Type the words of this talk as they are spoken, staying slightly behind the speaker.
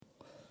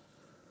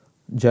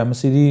ਜੈ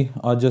ਮਸੀਹ ਦੀ।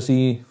 ਅੱਜ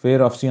ਅਸੀਂ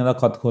ਫਿਰ ਅਫਸੀਆਂ ਦਾ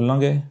ਖੱਤ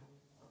ਖੋਲ੍ਹਾਂਗੇ।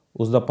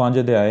 ਉਸ ਦਾ 5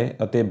 ਅਧਿਆਏ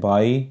ਅਤੇ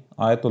 22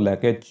 ਆਇਤ ਤੋਂ ਲੈ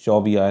ਕੇ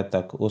 24 ਆਇਤ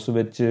ਤੱਕ। ਉਸ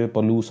ਵਿੱਚ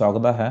ਪੌਲੁਸ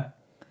ਆਖਦਾ ਹੈ,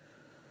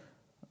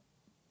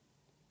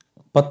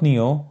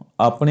 ਪਤਨੀਓ,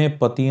 ਆਪਣੇ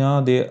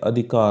ਪਤੀਆਂ ਦੇ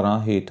ਅਧਿਕਾਰਾਂ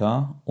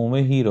ਹੇਠਾਂ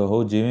ਉਵੇਂ ਹੀ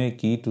ਰਹੋ ਜਿਵੇਂ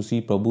ਕਿ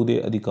ਤੁਸੀਂ ਪ੍ਰਭੂ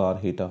ਦੇ ਅਧਿਕਾਰ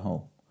ਹੇਠਾਂ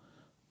ਹੋ।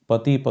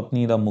 ਪਤੀ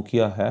ਪਤਨੀ ਦਾ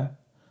ਮੁਖੀਆ ਹੈ,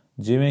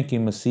 ਜਿਵੇਂ ਕਿ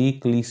ਮਸੀਹ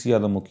ਕਲੀਸਿਆ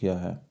ਦਾ ਮੁਖੀਆ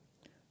ਹੈ।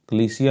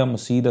 ਕਲੀਸਿਆ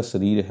ਮਸੀਹ ਦਾ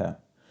ਸਰੀਰ ਹੈ।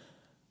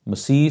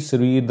 ਮਸੀਹ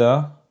ਸਰੀਰ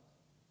ਦਾ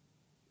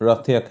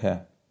ਰੱਖਿਅਕ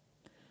ਹੈ।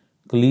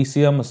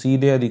 ਕਲੀਸਿਆ ਮਸੀਹ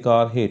ਦੇ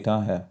ਅਧਿਕਾਰ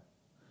ਹੇਠਾਂ ਹੈ।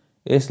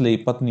 ਇਸ ਲਈ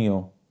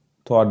ਪਤਨੀਓ,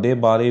 ਤੁਹਾਡੇ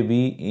ਬਾਰੇ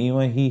ਵੀ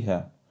ਇਵੇਂ ਹੀ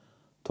ਹੈ।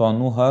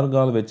 ਤੁਹਾਨੂੰ ਹਰ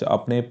ਗੱਲ ਵਿੱਚ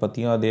ਆਪਣੇ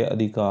ਪਤੀਆਂ ਦੇ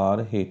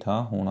ਅਧਿਕਾਰ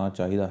ਹੇਠਾਂ ਹੋਣਾ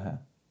ਚਾਹੀਦਾ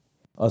ਹੈ।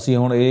 ਅਸੀਂ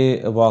ਹੁਣ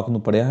ਇਹ ਵਾਕ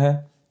ਨੂੰ ਪੜ੍ਹਿਆ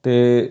ਹੈ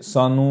ਅਤੇ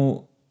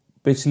ਸਾਨੂੰ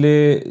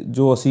ਪਿਛਲੇ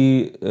ਜੋ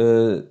ਅਸੀਂ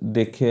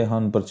ਦੇਖੇ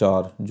ਹਨ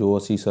ਪ੍ਰਚਾਰ, ਜੋ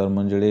ਅਸੀਂ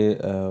ਸਰਮਨ ਜਿਹੜੇ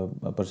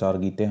ਪ੍ਰਚਾਰ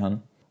ਕੀਤੇ ਹਨ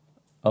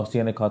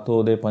ਅਫਸੀਆਂ ਦੇ ਖੱਤ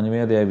ਉਹਦੇ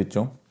 5ਵੇਂ ਅਧਿਆਏ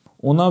ਵਿੱਚੋਂ,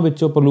 ਉਹਨਾਂ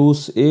ਵਿੱਚੋਂ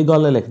ਪੌਲੁਸ ਇਹ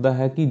ਗੱਲ ਲਿਖਦਾ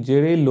ਹੈ ਕਿ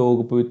ਜਿਹੜੇ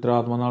ਲੋਕ ਪਵਿੱਤਰ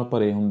ਆਤਮਾ ਨਾਲ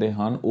ਭਰੇ ਹੁੰਦੇ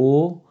ਹਨ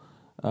ਉਹ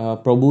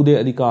ਪ੍ਰਭੂ ਦੇ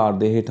ਅਧਿਕਾਰ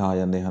ਦੇ ਹੇਠਾਂ ਆ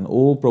ਜਾਂਦੇ ਹਨ।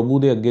 ਉਹ ਪ੍ਰਭੂ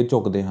ਦੇ ਅੱਗੇ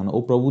ਝੁਕਦੇ ਹਨ।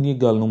 ਉਹ ਪ੍ਰਭੂ ਦੀ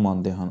ਗੱਲ ਨੂੰ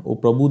ਮੰਨਦੇ ਹਨ। ਉਹ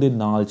ਪ੍ਰਭੂ ਦੇ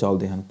ਨਾਲ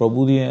ਚੱਲਦੇ ਹਨ।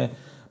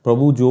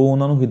 ਪ੍ਰਭੂ ਜੋ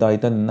ਉਹਨਾਂ ਨੂੰ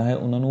ਹਿਦਾਇਤਾਂ ਦਿੰਦਾ ਹੈ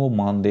ਉਹਨਾਂ ਨੂੰ ਉਹ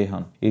ਮੰਨਦੇ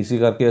ਹਨ। ਇਸੇ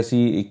ਕਰਕੇ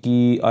ਅਸੀਂ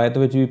 21 ਆਇਤ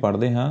ਵਿੱਚ ਵੀ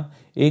ਪੜ੍ਹਦੇ ਹਾਂ,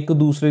 ਇੱਕ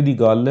ਦੂਸਰੇ ਦੀ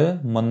ਗੱਲ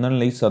ਮੰਨਣ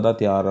ਲਈ ਸਦਾ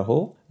ਤਿਆਰ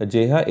ਰਹੋ।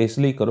 ਅਜਿਹਾ ਇਸ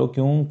ਲਈ ਕਰੋ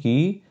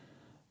ਕਿਉਂਕਿ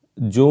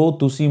ਜੋ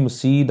ਤੁਸੀਂ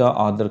ਮਸੀਹ ਦਾ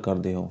ਆਦਰ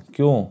ਕਰਦੇ ਹੋ।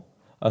 ਕਿਉਂ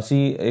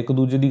ਅਸੀਂ ਇੱਕ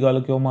ਦੂਜੇ ਦੀ ਗੱਲ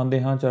ਕਿਉਂ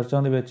ਮੰਨਦੇ ਹਾਂ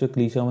ਚਰਚਾਂ ਦੇ ਵਿੱਚ,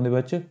 ਕਲੀਸਿਆਵਾਂ ਦੇ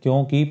ਵਿੱਚ?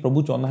 ਕਿਉਂਕਿ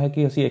ਪ੍ਰਭੂ ਚਾਹੁੰਦਾ ਹੈ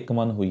ਕਿ ਅਸੀਂ ਇੱਕ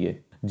ਮਨ ਹੋਈਏ।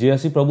 ਜੇ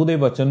ਅਸੀਂ ਪ੍ਰਭੂ ਦੇ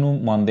ਵਚਨ ਨੂੰ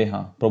ਮੰਨਦੇ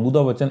ਹਾਂ, ਪ੍ਰਭੂ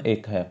ਦਾ ਵਚਨ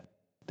ਇੱਕ ਹੈ,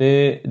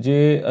 ਅਤੇ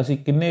ਜੇ ਅਸੀਂ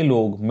ਕਿੰਨੇ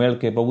ਲੋਕ ਮਿਲ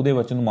ਕੇ ਪ੍ਰਭੂ ਦੇ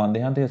ਵਚਨ ਨੂੰ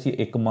ਮੰਨਦੇ ਹਾਂ ਤਾਂ ਅਸੀਂ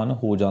ਇੱਕ ਮਨ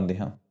ਹੋ ਜਾਂਦੇ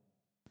ਹਾਂ।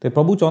 ਅਤੇ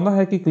ਪ੍ਰਭੂ ਚਾਹੁੰਦਾ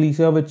ਹੈ ਕਿ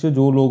ਕਲੀਸਿਆ ਵਿੱਚ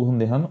ਜੋ ਲੋਕ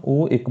ਹੁੰਦੇ ਹਨ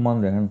ਉਹ ਇੱਕ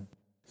ਮਨ ਰਹਿਣ।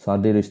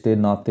 ਸਾਡੇ ਰਿਸ਼ਤੇ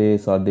ਨਾਤੇ,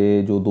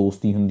 ਸਾਡੇ ਜੋ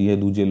ਦੋਸਤੀ ਹੁੰਦੀ ਹੈ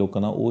ਦੂਜੇ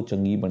ਲੋਕਾਂ ਨਾਲ, ਉਹ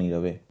ਚੰਗੀ ਬਣੀ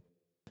ਰਹੇ।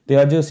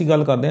 ਅਤੇ ਅੱਜ ਅਸੀਂ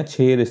ਗੱਲ ਕਰਦੇ ਹਾਂ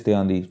 6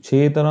 ਰਿਸ਼ਤਿਆਂ ਦੀ।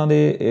 6 ਤਰ੍ਹਾਂ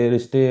ਦੇ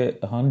ਰਿਸ਼ਤੇ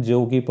ਹਨ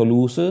ਜੋ ਕਿ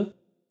ਪੌਲੁਸ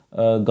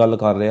ਗੱਲ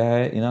ਕਰ ਰਿਹਾ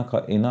ਹੈ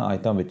ਇਹਨਾਂ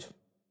ਆਇਤਾਂ ਵਿੱਚ।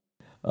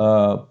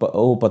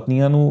 ਉਹ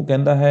ਪਤਨੀਆਂ ਨੂੰ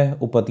ਕਹਿੰਦਾ ਹੈ,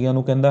 ਉਹ ਪਤੀਆਂ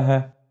ਨੂੰ ਕਹਿੰਦਾ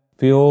ਹੈ,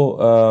 ਫਿਰ ਉਹ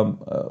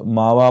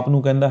ਮਾਂ ਬਾਪ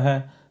ਨੂੰ ਕਹਿੰਦਾ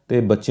ਹੈ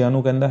ਅਤੇ ਬੱਚਿਆਂ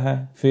ਨੂੰ ਕਹਿੰਦਾ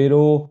ਹੈ, ਫਿਰ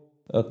ਉਹ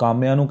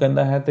ਕਾਮਿਆਂ ਨੂੰ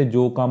ਕਹਿੰਦਾ ਹੈ ਅਤੇ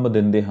ਜੋ ਕੰਮ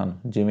ਦਿੰਦੇ ਹਨ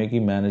ਜਿਵੇਂ ਕਿ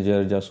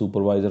ਮੈਨੇਜਰ ਜਾਂ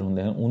ਸੁਪਰਵਾਈਜ਼ਰ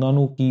ਹੁੰਦੇ ਹਨ ਉਹਨਾਂ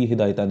ਨੂੰ ਕੀ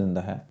ਹਿਦਾਇਤਾਂ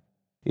ਦਿੰਦਾ ਹੈ।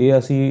 ਇਹ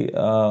ਅਸੀਂ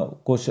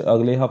ਕੁਛ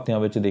ਅਗਲੇ ਹਫ਼ਤਿਆਂ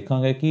ਵਿੱਚ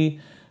ਦੇਖਾਂਗੇ ਕਿ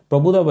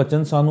ਪ੍ਰਭੂ ਦਾ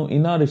ਵਚਨ ਸਾਨੂੰ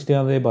ਇਹਨਾਂ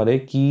ਰਿਸ਼ਤਿਆਂ ਦੇ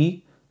ਬਾਰੇ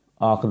ਕੀ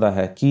ਆਖਦਾ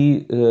ਹੈ,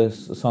 ਕੀ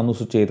ਸਾਨੂੰ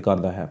ਸੁਚੇਤ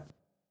ਕਰਦਾ ਹੈ।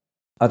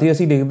 ਅਤੇ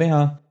ਅਸੀਂ ਦੇਖਦੇ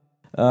ਹਾਂ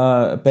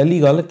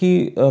ਪਹਿਲੀ ਗੱਲ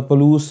ਕਿ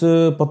ਪੌਲੁਸ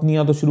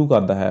ਪਤਨੀਆਂ ਤੋਂ ਸ਼ੁਰੂ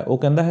ਕਰਦਾ ਹੈ। ਉਹ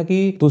ਕਹਿੰਦਾ ਹੈ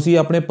ਕਿ ਤੁਸੀਂ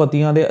ਆਪਣੇ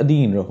ਪਤੀਆਂ ਦੇ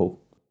ਅਧੀਨ ਰਹੋ।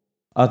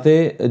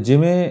 ਅਤੇ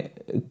ਜਿਵੇਂ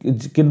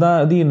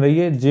ਕਿੱਦਾਂ ਅਧੀਨ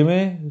ਰਹੀਏ?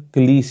 ਜਿਵੇਂ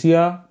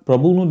ਕਲੀਸਿਆ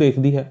ਪ੍ਰਭੂ ਨੂੰ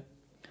ਦੇਖਦੀ ਹੈ,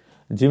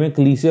 ਜਿਵੇਂ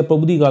ਕਲੀਸਿਆ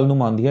ਪ੍ਰਭੂ ਦੀ ਗੱਲ ਨੂੰ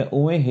ਮੰਨਦੀ ਹੈ,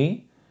 ਉਵੇਂ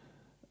ਹੀ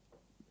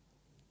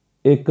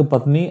ਇੱਕ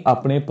ਪਤਨੀ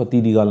ਆਪਣੇ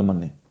ਪਤੀ ਦੀ ਗੱਲ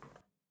ਮੰਨੇ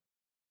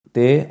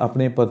ਅਤੇ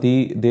ਆਪਣੇ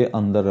ਪਤੀ ਦੇ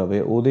ਅੰਦਰ ਰਵੇ,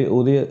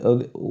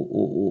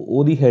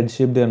 ਉਹਦੀ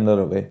ਹੈਡਸ਼ਿਪ ਦੇ ਅੰਦਰ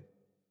ਰਵੇ।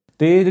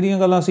 ਅਤੇ ਇਹ ਜਿਹੜੀਆਂ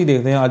ਗੱਲਾਂ ਅਸੀਂ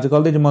ਦੇਖਦੇ ਹਾਂ ਅੱਜ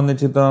ਕੱਲ੍ਹ ਦੇ ਜ਼ਮਾਨੇ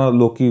 'ਚ ਤਾਂ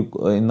ਲੋਕ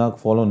ਇੰਨਾ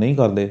ਫੋਲੋ ਨਹੀਂ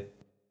ਕਰਦੇ,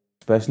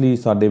 ਸਪੈਸ਼ਲੀ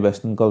ਸਾਡੇ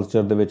ਵੈਸਟਰਨ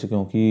ਕਲਚਰ ਦੇ ਵਿੱਚ,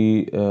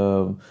 ਕਿਉਂਕਿ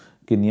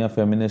ਕਿੰਨੀਆਂ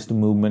ਫੈਮਿਨਿਸਟ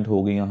ਮੂਵਮੈਂਟ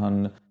ਹੋ ਗਈਆਂ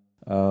ਹਨ।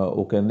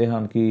 ਉਹ ਕਹਿੰਦੇ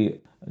ਹਨ ਕਿ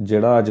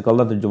ਜਿਹੜਾ ਅੱਜ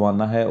ਕੱਲ੍ਹ ਦਾ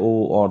ਜ਼ਮਾਨਾ ਹੈ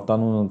ਉਹ ਔਰਤਾਂ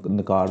ਨੂੰ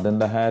ਨਕਾਰ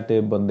ਦਿੰਦਾ ਹੈ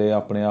ਅਤੇ ਬੰਦੇ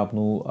ਆਪਣੇ ਆਪ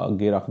ਨੂੰ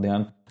ਅੱਗੇ ਰੱਖਦੇ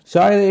ਹਨ।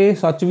 ਸ਼ਾਇਦ ਇਹ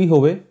ਸੱਚ ਵੀ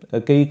ਹੋਵੇ।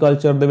 ਕਈ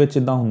ਕਲਚਰ ਦੇ ਵਿੱਚ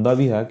ਇੱਦਾਂ ਹੁੰਦਾ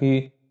ਵੀ ਹੈ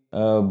ਕਿ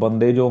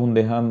ਬੰਦੇ ਜੋ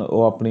ਹੁੰਦੇ ਹਨ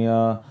ਉਹ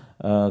ਆਪਣੀਆਂ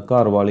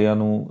ਘਰ ਵਾਲਿਆਂ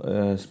ਨੂੰ,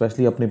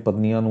 ਸਪੈਸ਼ਲੀ ਆਪਣੀ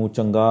ਪਤਨੀਆਂ ਨੂੰ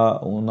ਚੰਗਾ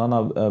ਉਹਨਾਂ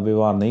ਨਾਲ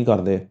ਵਿਵਹਾਰ ਨਹੀਂ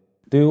ਕਰਦੇ,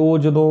 ਅਤੇ ਉਹ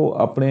ਜਦੋਂ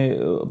ਆਪਣੇ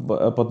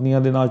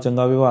ਪਤਨੀਆਂ ਦੇ ਨਾਲ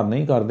ਚੰਗਾ ਵਿਵਹਾਰ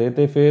ਨਹੀਂ ਕਰਦੇ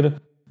ਅਤੇ ਫਿਰ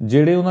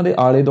ਜਿਹੜੇ ਉਹਨਾਂ ਦੇ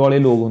ਆਲੇ ਦੁਆਲੇ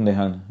ਲੋਕ ਹੁੰਦੇ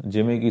ਹਨ,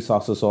 ਜਿਵੇਂ ਕਿ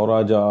ਸੱਸ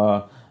ਸਹੁਰਾ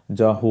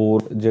ਜਾਂ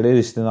ਹੋਰ ਜਿਹੜੇ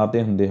ਰਿਸ਼ਤੇ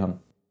ਨਾਤੇ ਹੁੰਦੇ ਹਨ,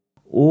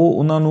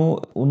 ਉਹ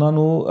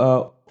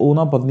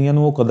ਉਹਨਾਂ ਪਤਨੀਆਂ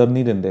ਨੂੰ ਉਹ ਕਦਰ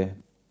ਨਹੀਂ ਦਿੰਦੇ।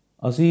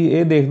 ਅਸੀਂ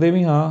ਇਹ ਦੇਖਦੇ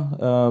ਵੀ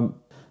ਹਾਂ।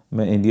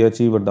 ਮੈਂ ਇੰਡੀਆ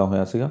 'ਚ ਹੀ ਵੱਡਾ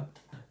ਹੋਇਆ ਸੀਗਾ।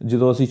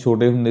 ਜਦੋਂ ਅਸੀਂ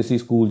ਛੋਟੇ ਹੁੰਦੇ ਸੀ,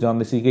 ਸਕੂਲ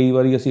ਜਾਂਦੇ ਸੀ, ਕਈ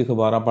ਵਾਰੀ ਅਸੀਂ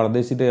ਅਖਬਾਰਾਂ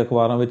ਪੜ੍ਹਦੇ ਸੀ ਅਤੇ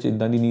ਅਖਬਾਰਾਂ ਵਿੱਚ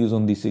ਇੱਦਾਂ ਦੀ ਨਿਊਜ਼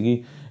ਹੁੰਦੀ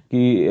ਸੀਗੀ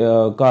ਕਿ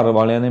ਘਰ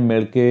ਵਾਲਿਆਂ ਨੇ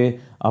ਮਿਲ ਕੇ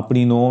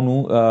ਆਪਣੀ ਨੂੰਹ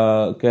ਨੂੰ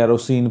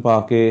ਕੈਰੋਸੀਨ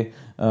ਪਾ ਕੇ,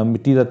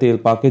 ਮਿੱਟੀ ਦਾ ਤੇਲ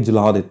ਪਾ ਕੇ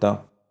ਜਲਾ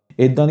ਦਿੱਤਾ।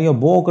 ਇੱਦਾਂ ਦੀਆਂ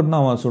ਬਹੁਤ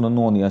ਘਟਨਾਵਾਂ ਸੁਣਨ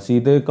ਨੂੰ ਆਉਂਦੀਆਂ ਸੀ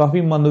ਅਤੇ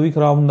ਕਾਫੀ ਮਨ ਵੀ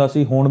ਖਰਾਬ ਹੁੰਦਾ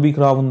ਸੀ। ਹੁਣ ਵੀ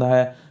ਖਰਾਬ ਹੁੰਦਾ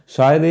ਹੈ।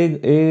 ਸ਼ਾਇਦ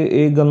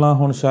ਇਹ ਗੱਲਾਂ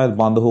ਹੁਣ ਸ਼ਾਇਦ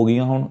ਬੰਦ ਹੋ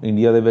ਗਈਆਂ ਹੁਣ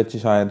ਇੰਡੀਆ ਦੇ ਵਿੱਚ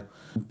ਸ਼ਾਇਦ,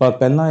 ਪਰ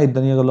ਪਹਿਲਾਂ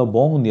ਇੱਦਾਂ ਦੀਆਂ ਗੱਲਾਂ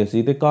ਬਹੁਤ ਹੁੰਦੀਆਂ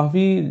ਸੀ ਅਤੇ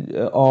ਕਾਫੀ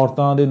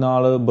ਔਰਤਾਂ ਦੇ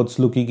ਨਾਲ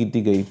ਬਦਸਲੂਕੀ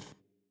ਕੀਤੀ ਗਈ।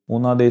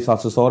 ਉਹਨਾਂ ਦੇ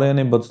ਸੱਸ ਸਹੁਰਿਆਂ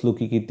ਨੇ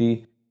ਬਦਸਲੂਕੀ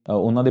ਕੀਤੀ,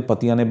 ਉਹਨਾਂ ਦੇ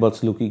ਪਤੀਆਂ ਨੇ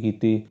ਬਦਸਲੂਕੀ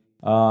ਕੀਤੀ।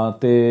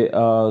 ਅਤੇ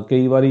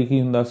ਕਈ ਵਾਰੀ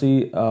ਕੀ ਹੁੰਦਾ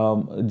ਸੀ,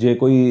 ਜੇ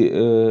ਕੋਈ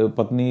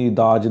ਪਤਨੀ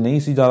ਦਾਜ ਨਹੀਂ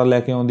ਸੀ ਜ਼ਿਆਦਾ ਲੈ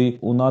ਕੇ ਆਉਂਦੀ,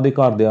 ਉਹਨਾਂ ਦੇ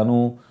ਘਰਦਿਆਂ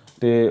ਨੂੰ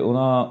ਅਤੇ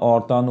ਉਹਨਾਂ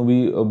ਔਰਤਾਂ ਨੂੰ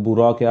ਵੀ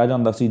ਬੁਰਾ ਕਿਹਾ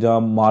ਜਾਂਦਾ ਸੀ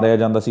ਜਾਂ ਮਾਰਿਆ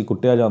ਜਾਂਦਾ ਸੀ,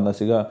 ਕੁੱਟਿਆ ਜਾਂਦਾ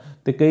ਸੀਗਾ।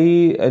 ਅਤੇ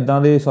ਕਈ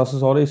ਇੱਦਾਂ ਦੇ ਸੱਸ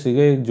ਸਹੁਰੇ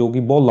ਸੀਗੇ ਜੋ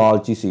ਕਿ ਬਹੁਤ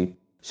ਲਾਲਚੀ ਸੀ।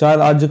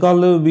 ਸ਼ਾਇਦ ਅੱਜ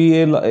ਕੱਲ੍ਹ ਵੀ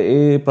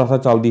ਇਹ ਪ੍ਰਥਾ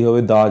ਚੱਲਦੀ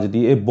ਹੋਵੇ ਦਾਜ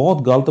ਦੀ। ਇਹ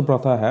ਬਹੁਤ ਗਲਤ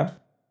ਪ੍ਰਥਾ ਹੈ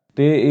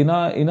ਅਤੇ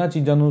ਇਹਨਾਂ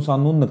ਚੀਜ਼ਾਂ ਨੂੰ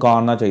ਸਾਨੂੰ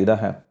ਨਕਾਰਨਾ ਚਾਹੀਦਾ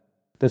ਹੈ।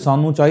 ਅਤੇ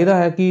ਸਾਨੂੰ ਚਾਹੀਦਾ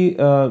ਹੈ ਕਿ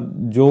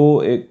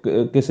ਜੋ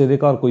ਕਿਸੇ ਦੇ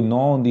ਘਰ ਕੋਈ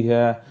ਨੂੰਹ ਆਉਂਦੀ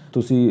ਹੈ,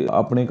 ਤੁਸੀਂ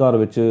ਆਪਣੇ ਘਰ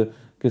ਵਿੱਚ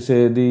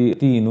ਕਿਸੇ ਦੀ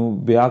ਧੀ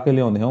ਨੂੰ ਵਿਆਹ ਕੇ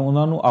ਲਿਆਉਂਦੇ ਹੋ,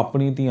 ਉਹਨਾਂ ਨੂੰ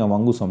ਆਪਣੀ ਧੀਆਂ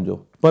ਵਾਂਗੂ ਸਮਝੋ।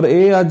 ਪਰ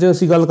ਇਹ ਅੱਜ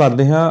ਅਸੀਂ ਗੱਲ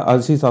ਕਰਦੇ ਹਾਂ,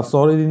 ਅਸੀਂ ਸੱਸ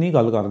ਸਹੁਰੇ ਦੀ ਨਹੀਂ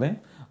ਗੱਲ ਕਰਦੇ,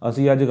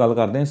 ਅਸੀਂ ਅੱਜ ਗੱਲ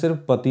ਕਰਦੇ ਹਾਂ ਸਿਰਫ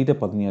ਪਤੀ ਅਤੇ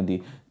ਪਤਨੀਆਂ ਦੀ।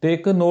 ਅਤੇ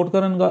ਇੱਕ ਨੋਟ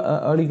ਕਰਨ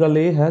ਵਾਲੀ ਗੱਲ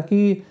ਇਹ ਹੈ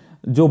ਕਿ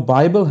ਜੋ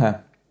ਬਾਈਬਲ ਹੈ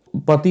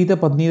ਪਤੀ ਅਤੇ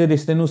ਪਤਨੀ ਦੇ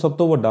ਰਿਸ਼ਤੇ ਨੂੰ ਸਭ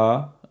ਤੋਂ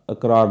ਵੱਡਾ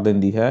ਕਰਾਰ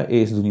ਦਿੰਦੀ ਹੈ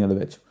ਇਸ ਦੁਨੀਆ ਦੇ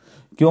ਵਿੱਚ,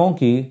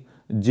 ਕਿਉਂਕਿ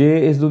ਜੇ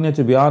ਇਸ ਦੁਨੀਆ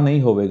 'ਚ ਵਿਆਹ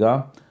ਨਹੀਂ ਹੋਵੇਗਾ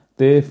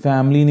ਤਾਂ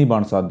ਫੈਮਿਲੀ ਨਹੀਂ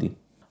ਬਣ ਸਕਦੀ।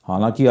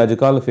 ਹਾਲਾਂਕਿ ਅੱਜ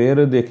ਕੱਲ੍ਹ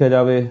ਫਿਰ ਦੇਖਿਆ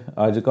ਜਾਵੇ,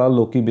 ਅੱਜ ਕੱਲ੍ਹ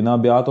ਲੋਕ ਬਿਨਾਂ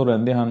ਵਿਆਹ ਤੋਂ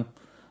ਰਹਿੰਦੇ ਹਨ।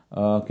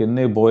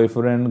 ਕਿੰਨੇ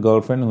ਬੋਏਫਰੈਂਡ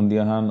ਗਰਲਫਰੈਂਡ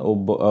ਹੁੰਦੀਆਂ ਹਨ,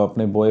 ਉਹ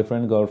ਆਪਣੇ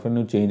ਬੋਏਫਰੈਂਡ ਗਰਲਫਰੈਂਡ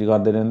ਨੂੰ ਚੇਂਜ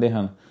ਕਰਦੇ ਰਹਿੰਦੇ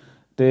ਹਨ।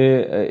 ਅਤੇ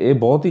ਇਹ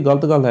ਬਹੁਤ ਹੀ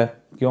ਗਲਤ ਗੱਲ ਹੈ,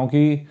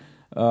 ਕਿਉਂਕਿ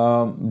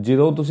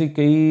ਜਦੋਂ ਤੁਸੀਂ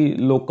ਕਈ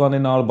ਲੋਕਾਂ ਦੇ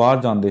ਨਾਲ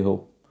ਬਾਹਰ ਜਾਂਦੇ ਹੋ,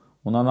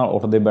 ਉਹਨਾਂ ਨਾਲ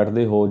ਉੱਠਦੇ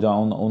ਬੈਠਦੇ ਹੋ ਜਾਂ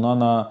ਉਹਨਾਂ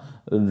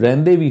ਨਾਲ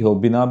ਰਹਿੰਦੇ ਵੀ ਹੋ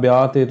ਬਿਨਾਂ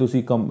ਵਿਆਹ, ਅਤੇ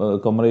ਤੁਸੀਂ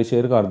ਕਮਰੇ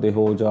ਸ਼ੇਅਰ ਕਰਦੇ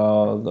ਹੋ ਜਾਂ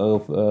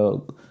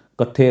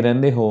ਇਕੱਠੇ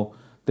ਰਹਿੰਦੇ ਹੋ,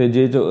 ਅਤੇ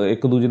ਜੇ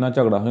ਇੱਕ ਦੂਜੇ ਨਾਲ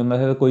ਝਗੜਾ ਹੋ ਜਾਂਦਾ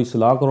ਹੈ, ਕੋਈ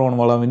ਸਲਾਹ ਕਰਾਉਣ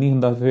ਵਾਲਾ ਵੀ ਨਹੀਂ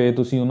ਹੁੰਦਾ, ਫਿਰ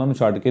ਤੁਸੀਂ ਉਹਨਾਂ ਨੂੰ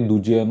ਛੱਡ ਕੇ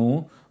ਦੂਜਿਆਂ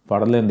ਨੂੰ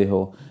ਫੜ ਲੈਂਦੇ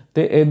ਹੋ।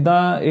 ਅਤੇ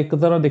ਇੱਦਾਂ ਇੱਕ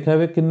ਤਰ੍ਹਾਂ ਦੇਖਿਆ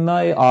ਜਾਵੇ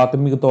ਕਿੰਨਾ ਇਹ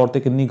ਆਤਮਿਕ ਤੌਰ 'ਤੇ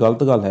ਕਿੰਨੀ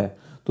ਗਲਤ ਗੱਲ ਹੈ।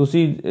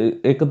 ਤੁਸੀਂ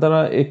ਇੱਕ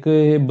ਤਰ੍ਹਾਂ ਇੱਕ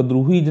ਇਹ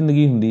ਬਦਰੂਹੀ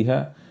ਜ਼ਿੰਦਗੀ ਹੁੰਦੀ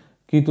ਹੈ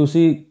ਕਿ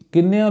ਤੁਸੀਂ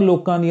ਕਿੰਨਿਆਂ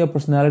ਲੋਕਾਂ ਦੀਆਂ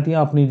ਪਰਸਨੈਲਿਟੀਆਂ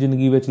ਆਪਣੀ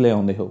ਜ਼ਿੰਦਗੀ ਵਿੱਚ ਲੈ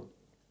ਆਉਂਦੇ ਹੋ,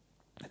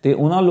 ਅਤੇ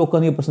ਉਹਨਾਂ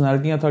ਲੋਕਾਂ ਦੀਆਂ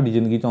ਪਰਸਨੈਲਿਟੀਆਂ ਤੁਹਾਡੀ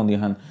ਜ਼ਿੰਦਗੀ 'ਚ ਆਉਂਦੀਆਂ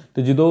ਹਨ।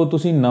 ਅਤੇ ਜਦੋਂ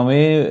ਤੁਸੀਂ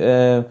ਨਵੇਂ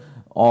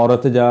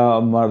ਔਰਤ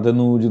ਜਾਂ ਮਰਦ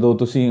ਨੂੰ ਜਦੋਂ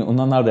ਤੁਸੀਂ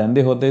ਉਹਨਾਂ ਨਾਲ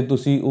ਰਹਿੰਦੇ ਹੋ, ਅਤੇ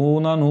ਤੁਸੀਂ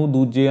ਉਹਨਾਂ ਨੂੰ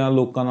ਦੂਜਿਆਂ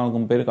ਲੋਕਾਂ ਨਾਲ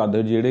ਕੰਪੇਅਰ ਕਰਦੇ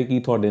ਹੋ ਜਿਹੜੇ ਕਿ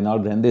ਤੁਹਾਡੇ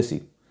ਨਾਲ ਰਹਿੰਦੇ ਸੀ,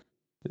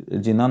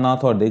 ਜਿਨ੍ਹਾਂ ਨਾਲ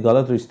ਤੁਹਾਡੇ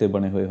ਗਲਤ ਰਿਸ਼ਤੇ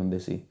ਬਣੇ ਹੋਏ ਹੁੰਦੇ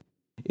ਸੀ।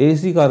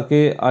 ਇਸੇ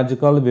ਕਰਕੇ ਅੱਜ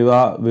ਕੱਲ੍ਹ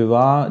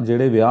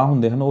ਜਿਹੜੇ ਵਿਆਹ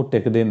ਹੁੰਦੇ ਹਨ ਉਹ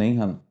ਟਿਕਦੇ ਨਹੀਂ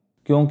ਹਨ,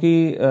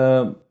 ਕਿਉਂਕਿ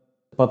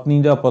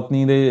ਪਤੀ ਜਾਂ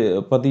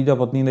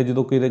ਪਤਨੀ ਦੇ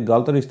ਜਦੋਂ ਕਿਤੇ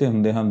ਗਲਤ ਰਿਸ਼ਤੇ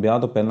ਹੁੰਦੇ ਹਨ ਵਿਆਹ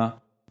ਤੋਂ ਪਹਿਲਾਂ,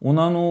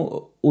 ਉਹਨਾਂ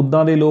ਨੂੰ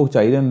ਉੱਦਾਂ ਦੇ ਲੋਕ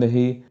ਚਾਹੀਦੇ ਹੁੰਦੇ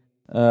ਸੀ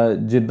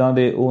ਜਿੱਦਾਂ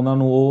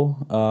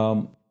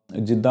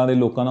ਦੇ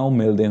ਲੋਕਾਂ ਨਾਲ ਉਹ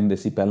ਮਿਲਦੇ ਹੁੰਦੇ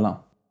ਸੀ ਪਹਿਲਾਂ।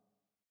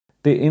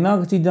 ਅਤੇ ਇਹਨਾਂ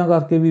ਚੀਜ਼ਾਂ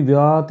ਕਰਕੇ ਵੀ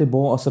ਵਿਆਹ 'ਤੇ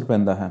ਬਹੁਤ ਅਸਰ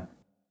ਪੈਂਦਾ ਹੈ।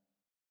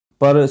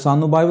 ਪਰ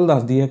ਸਾਨੂੰ ਬਾਈਬਲ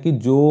ਦੱਸਦੀ ਹੈ ਕਿ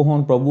ਜੋ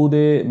ਹੁਣ ਪ੍ਰਭੂ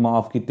ਦੇ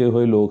ਮਾਫ਼ ਕੀਤੇ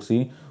ਹੋਏ ਲੋਕ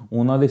ਸੀ,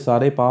 ਉਹਨਾਂ ਦੇ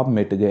ਸਾਰੇ ਪਾਪ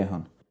ਮਿਟ ਗਏ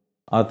ਹਨ,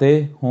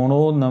 ਅਤੇ ਹੁਣ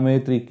ਉਹ ਨਵੇਂ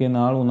ਤਰੀਕੇ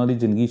ਨਾਲ ਉਹਨਾਂ ਦੀ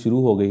ਜ਼ਿੰਦਗੀ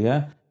ਸ਼ੁਰੂ ਹੋ ਗਈ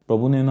ਹੈ।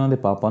 ਪ੍ਰਭੂ ਨੇ ਉਹਨਾਂ ਦੇ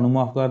ਪਾਪਾਂ ਨੂੰ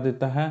ਮਾਫ਼ ਕਰ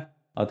ਦਿੱਤਾ ਹੈ,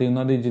 ਅਤੇ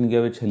ਉਹਨਾਂ ਦੀ ਜ਼ਿੰਦਗੀ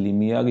ਵਿੱਚ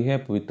ਹਲੀਮੀ ਆ ਗਈ ਹੈ,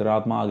 ਪਵਿੱਤਰ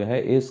ਆਤਮਾ ਆ ਗਿਆ ਹੈ।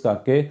 ਇਸ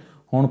ਕਰਕੇ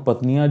ਹੁਣ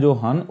ਪਤਨੀਆਂ ਜੋ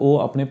ਹਨ ਉਹ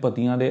ਆਪਣੇ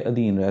ਪਤੀਆਂ ਦੇ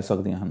ਅਧੀਨ ਰਹਿ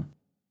ਸਕਦੀਆਂ ਹਨ,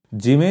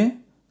 ਜਿਵੇਂ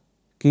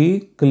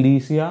ਕਿ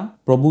ਕਲੀਸਿਆ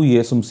ਪ੍ਰਭੂ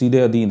ਯਿਸੂ ਮਸੀਹ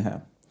ਦੇ ਅਧੀਨ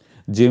ਹੈ।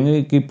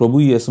 ਜਿਵੇਂ ਕਿ ਪ੍ਰਭੂ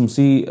ਯਿਸੂ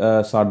ਮਸੀਹ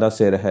ਸਾਡਾ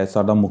ਸਿਰ ਹੈ,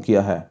 ਸਾਡਾ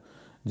ਮੁਖੀਆ ਹੈ,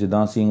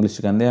 ਜਿੱਦਾਂ ਅਸੀਂ ਇੰਗਲਿਸ਼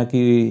 'ਚ ਕਹਿੰਦੇ ਹਾਂ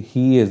ਕਿ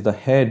ਹੀ is the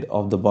head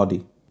of the body,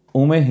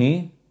 ਉਵੇਂ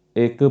ਹੀ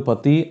ਇੱਕ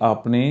ਪਤੀ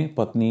ਆਪਣੇ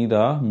ਪਤਨੀ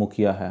ਦਾ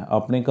ਮੁਖੀਆ ਹੈ,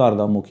 ਆਪਣੇ ਘਰ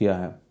ਦਾ ਮੁਖੀਆ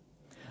ਹੈ,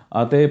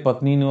 ਅਤੇ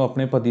ਪਤਨੀ ਨੂੰ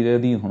ਆਪਣੇ ਪਤੀ ਦੇ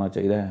ਅਧੀਨ ਹੋਣਾ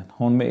ਚਾਹੀਦਾ ਹੈ।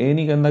 ਹੁਣ ਮੈਂ ਇਹ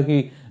ਨਹੀਂ ਕਹਿੰਦਾ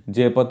ਕਿ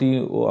ਜੇ ਪਤੀ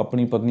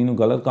ਆਪਣੀ ਪਤਨੀ ਨੂੰ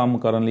ਗਲਤ ਕੰਮ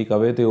ਕਰਨ ਲਈ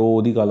ਕਵੇ ਅਤੇ ਉਹ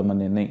ਉਹਦੀ ਗੱਲ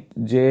ਮੰਨੇ, ਨਹੀਂ।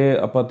 ਜੇ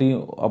ਪਤੀ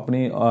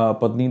ਆਪਣੀ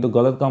ਪਤਨੀ ਤੋਂ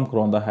ਗਲਤ ਕੰਮ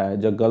ਕਰਾਉਂਦਾ ਹੈ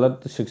ਜਾਂ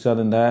ਗਲਤ ਸਿਕਸ਼ਾ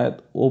ਦਿੰਦਾ ਹੈ,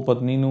 ਉਹ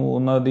ਪਤਨੀ ਨੂੰ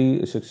ਉਹਨਾਂ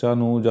ਦੀ ਸਿਕਸ਼ਾ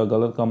ਨੂੰ ਜਾਂ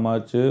ਗਲਤ ਕੰਮਾਂ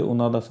 'ਚ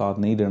ਉਹਨਾਂ ਦਾ ਸਾਥ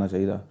ਨਹੀਂ ਦੇਣਾ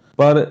ਚਾਹੀਦਾ।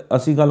 ਪਰ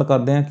ਅਸੀਂ ਗੱਲ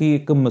ਕਰਦੇ ਹਾਂ ਕਿ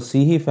ਇੱਕ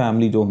ਮਸੀਹੀ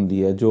ਫੈਮਿਲੀ ਜੋ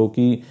ਹੁੰਦੀ ਹੈ, ਜੋ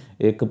ਕਿ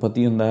ਇੱਕ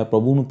ਪਤੀ ਹੁੰਦਾ ਹੈ,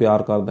 ਪ੍ਰਭੂ ਨੂੰ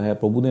ਪਿਆਰ ਕਰਦਾ ਹੈ,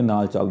 ਪ੍ਰਭੂ ਦੇ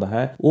ਨਾਲ ਚੱਲਦਾ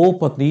ਹੈ, ਉਹ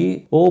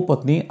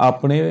ਪਤਨੀ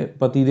ਆਪਣੇ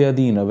ਪਤੀ ਦੇ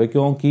ਅਧੀਨ ਰਵੇ,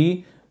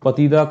 ਕਿਉਂਕਿ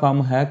ਪਤੀ ਦਾ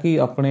ਕੰਮ ਹੈ ਕਿ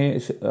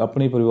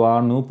ਆਪਣੇ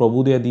ਪਰਿਵਾਰ ਨੂੰ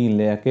ਪ੍ਰਭੂ ਦੇ ਅਧੀਨ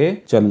ਲੈ ਕੇ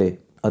ਚੱਲੇ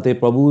ਅਤੇ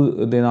ਪ੍ਰਭੂ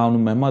ਦੇ ਨਾਮ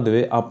ਨੂੰ ਮਹਿਮਾ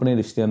ਦੇਵੇ ਆਪਣੇ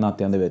ਰਿਸ਼ਤਿਆਂ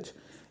ਨਾਤਿਆਂ ਦੇ ਵਿੱਚ।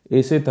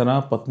 ਇਸੇ ਤਰ੍ਹਾਂ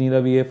ਪਤਨੀ ਦਾ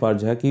ਵੀ ਇਹ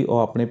ਫਰਜ਼ ਹੈ ਕਿ ਉਹ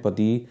ਆਪਣੇ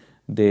ਪਤੀ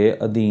ਦੇ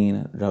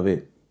ਅਧੀਨ ਰਵੇ।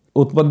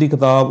 ਉਤਪਤੀ ਦੀ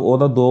ਕਿਤਾਬ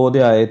ਉਹਦਾ 2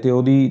 ਅਧਿਆਏ ਅਤੇ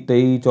ਉਹਦੀ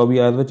 23-24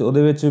 ਆਇਤ ਵਿੱਚ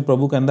ਉਹਦੇ ਵਿੱਚ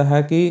ਪ੍ਰਭੂ ਕਹਿੰਦਾ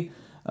ਹੈ ਕਿ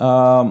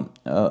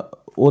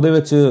ਉਹਦੇ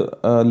ਵਿੱਚ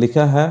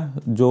ਲਿਖਿਆ ਹੈ,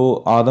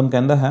 ਜੋ ਆਦਮ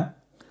ਕਹਿੰਦਾ ਹੈ,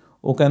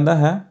 ਉਹ ਕਹਿੰਦਾ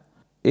ਹੈ,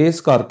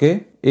 ਇਸ ਕਰਕੇ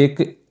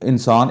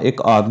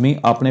ਇੱਕ ਆਦਮੀ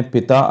ਆਪਣੇ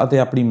ਪਿਤਾ ਅਤੇ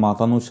ਆਪਣੀ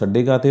ਮਾਤਾ ਨੂੰ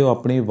ਛੱਡੇਗਾ ਅਤੇ ਉਹ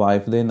ਆਪਣੀ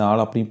ਵਾਈਫ ਦੇ ਨਾਲ,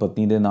 ਆਪਣੀ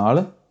ਪਤਨੀ ਦੇ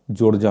ਨਾਲ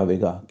ਜੁੜ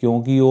ਜਾਵੇਗਾ,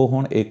 ਕਿਉਂਕਿ ਉਹ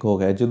ਹੁਣ ਇੱਕ ਹੋ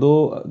ਗਿਆ।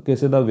 ਜਦੋਂ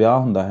ਕਿਸੇ ਦਾ ਵਿਆਹ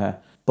ਹੁੰਦਾ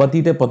ਹੈ,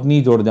 ਪਤੀ ਅਤੇ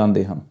ਪਤਨੀ ਜੁੜ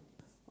ਜਾਂਦੇ ਹਨ,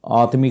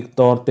 ਆਤਮਿਕ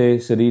ਤੌਰ 'ਤੇ,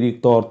 ਸਰੀਰਕ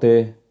ਤੌਰ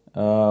 'ਤੇ,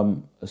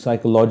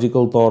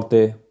 ਸਾਈਕੋਲੋਜੀਕਲ ਤੌਰ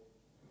 'ਤੇ,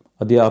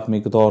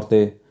 ਅਧਿਆਤਮਿਕ ਤੌਰ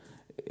 'ਤੇ,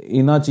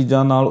 ਇਹਨਾਂ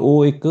ਚੀਜ਼ਾਂ ਨਾਲ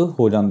ਉਹ ਇੱਕ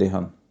ਹੋ ਜਾਂਦੇ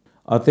ਹਨ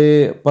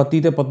ਅਤੇ ਪਤੀ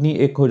ਅਤੇ ਪਤਨੀ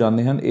ਇੱਕ ਹੋ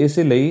ਜਾਂਦੇ ਹਨ।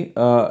 ਇਸੇ ਲਈ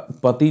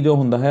ਪਤੀ ਜੋ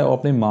ਹੁੰਦਾ ਹੈ ਉਹ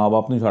ਆਪਣੇ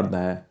ਮਾਂ-ਬਾਪ ਨੂੰ ਛੱਡਦਾ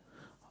ਹੈ।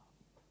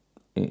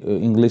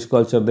 ਇੰਗਲਿਸ਼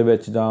ਕਲਚਰ ਦੇ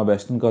ਵਿੱਚ ਜਾਂ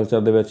ਵੈਸਟਰਨ ਕਲਚਰ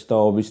ਦੇ ਵਿੱਚ ਤਾਂ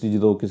ਓਬਵੀਅਸਲੀ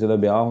ਜਦੋਂ ਕਿਸੇ ਦਾ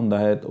ਵਿਆਹ ਹੁੰਦਾ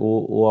ਹੈ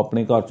ਉਹ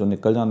ਆਪਣੇ ਘਰ 'ਚੋਂ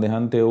ਨਿਕਲ ਜਾਂਦੇ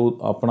ਹਨ ਅਤੇ ਉਹ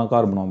ਆਪਣਾ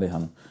ਘਰ ਬਣਾਉਂਦੇ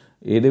ਹਨ।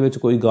 ਇਹਦੇ ਵਿੱਚ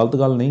ਕੋਈ ਗਲਤ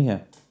ਗੱਲ ਨਹੀਂ ਹੈ।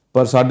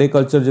 ਪਰ ਸਾਡੇ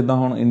ਕਲਚਰ, ਜਿੱਦਾਂ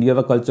ਹੁਣ ਇੰਡੀਆ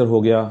ਦਾ ਕਲਚਰ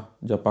ਹੋ ਗਿਆ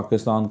ਜਾਂ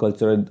ਪਾਕਿਸਤਾਨ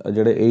ਕਲਚਰ,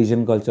 ਜਿਹੜੇ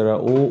ਏਸ਼ੀਅਨ ਕਲਚਰ ਆ,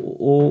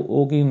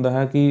 ਉਹ ਕੀ ਹੁੰਦਾ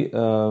ਹੈ ਕਿ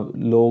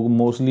ਲੋਕ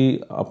ਮੋਸਟਲੀ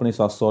ਆਪਣੇ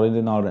ਸੱਸ ਸਹੁਰੇ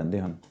ਦੇ ਨਾਲ ਰਹਿੰਦੇ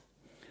ਹਨ,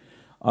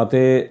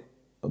 ਅਤੇ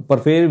ਪਰ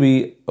ਫਿਰ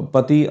ਵੀ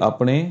ਪਤੀ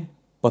ਆਪਣੇ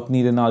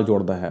ਪਤਨੀ ਦੇ ਨਾਲ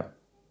ਜੁੜਦਾ ਹੈ।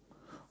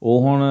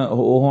 ਉਹ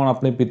ਹੁਣ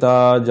ਆਪਣੇ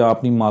ਪਿਤਾ ਜਾਂ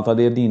ਆਪਣੀ ਮਾਤਾ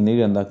ਦੇ ਅਧੀਨ ਨਹੀਂ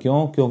ਰਹਿੰਦਾ।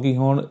 ਕਿਉਂਕਿ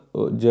ਹੁਣ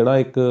ਜਿਹੜਾ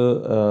ਇੱਕ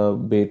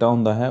ਬੇਟਾ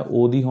ਹੁੰਦਾ ਹੈ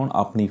ਉਹਦੀ ਹੁਣ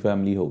ਆਪਣੀ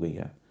ਫੈਮਿਲੀ ਹੋ ਗਈ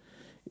ਹੈ।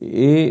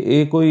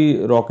 ਇਹ ਕੋਈ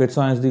ਰੋਕੇਟ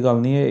ਸਾਇੰਸ ਦੀ ਗੱਲ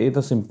ਨਹੀਂ ਹੈ, ਇਹ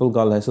ਤਾਂ ਸਿੰਪਲ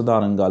ਗੱਲ ਹੈ,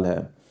 ਸਧਾਰਨ ਗੱਲ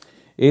ਹੈ।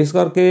 ਇਸ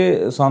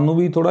ਕਰਕੇ ਸਾਨੂੰ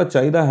ਵੀ ਥੋੜ੍ਹਾ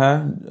ਚਾਹੀਦਾ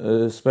ਹੈ,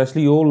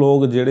 ਸਪੈਸ਼ਲੀ ਉਹ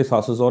ਲੋਕ ਜਿਹੜੇ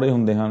ਸੱਸ ਸਹੁਰੇ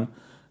ਹੁੰਦੇ ਹਨ,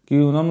 ਕਿ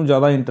ਉਹਨਾਂ ਨੂੰ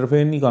ਜ਼ਿਆਦਾ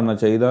ਇੰਟਰਫੇਅਰ ਨਹੀਂ ਕਰਨਾ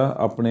ਚਾਹੀਦਾ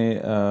ਆਪਣੇ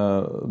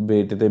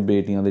ਬੇਟੇ ਅਤੇ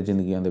ਬੇਟੀਆਂ ਦੇ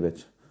ਜ਼ਿੰਦਗੀਆਂ ਦੇ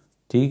ਵਿੱਚ।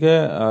 ਠੀਕ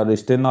ਹੈ,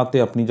 ਰਿਸ਼ਤੇ ਨਾਤੇ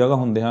ਆਪਣੀ ਜਗ੍ਹਾ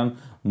ਹੁੰਦੇ ਹਨ,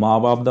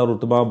 ਮਾਂ-ਬਾਪ ਦਾ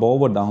ਰੁਤਬਾ ਬਹੁਤ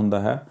ਵੱਡਾ ਹੁੰਦਾ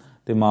ਹੈ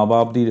ਅਤੇ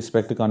ਮਾਂ-ਬਾਪ ਦੀ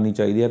ਰਿਸਪੈਕਟ ਕਰਨੀ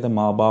ਚਾਹੀਦੀ ਹੈ, ਅਤੇ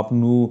ਮਾਂ-ਬਾਪ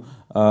ਨੂੰ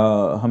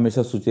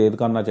ਹਮੇਸ਼ਾ ਸੁਚੇਤ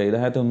ਕਰਨਾ ਚਾਹੀਦਾ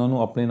ਹੈ ਅਤੇ ਉਹਨਾਂ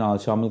ਨੂੰ ਆਪਣੇ ਨਾਲ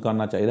ਸ਼ਾਮਿਲ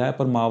ਕਰਨਾ ਚਾਹੀਦਾ ਹੈ।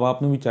 ਪਰ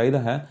ਮਾਂ-ਬਾਪ ਨੂੰ ਵੀ ਚਾਹੀਦਾ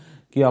ਹੈ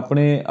ਕਿ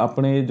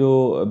ਆਪਣੇ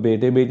ਜੋ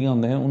ਬੇਟੇ ਬੇਟੀਆਂ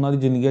ਹੁੰਦੇ ਹਨ ਉਹਨਾਂ ਦੀ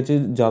ਜ਼ਿੰਦਗੀ 'ਚ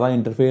ਜ਼ਿਆਦਾ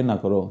ਇੰਟਰਫੇਅਰ ਨਾ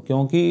ਕਰੋ,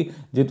 ਕਿਉਂਕਿ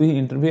ਜੇ ਤੁਸੀਂ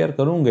ਇੰਟਰਫੇਅਰ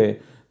ਕਰੋਗੇ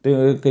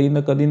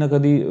ਤਾਂ ਕਦੀ ਨਾ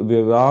ਕਦੀ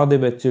ਵਿਆਹ ਦੇ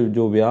ਵਿੱਚ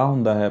ਜੋ ਵਿਆਹ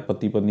ਹੁੰਦਾ ਹੈ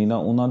ਪਤੀ ਪਤਨੀ ਦਾ,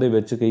 ਉਹਨਾਂ ਦੇ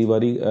ਵਿੱਚ ਕਈ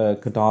ਵਾਰੀ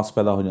ਖਟਾਸ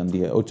ਪੈਦਾ ਹੋ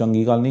ਜਾਂਦੀ ਹੈ, ਉਹ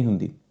ਚੰਗੀ ਗੱਲ ਨਹੀਂ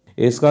ਹੁੰਦੀ।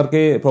 ਇਸ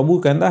ਕਰਕੇ ਪ੍ਰਭੂ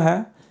ਕਹਿੰਦਾ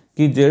ਹੈ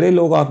ਕਿ ਜਿਹੜੇ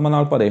ਲੋਕ ਆਤਮਾ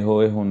ਨਾਲ ਭਰੇ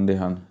ਹੋਏ ਹੁੰਦੇ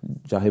ਹਨ,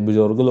 ਚਾਹੇ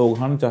ਬਜ਼ੁਰਗ ਲੋਕ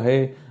ਹਨ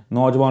ਚਾਹੇ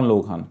ਨੌਜਵਾਨ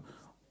ਲੋਕ ਹਨ,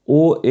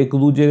 ਉਹ ਇੱਕ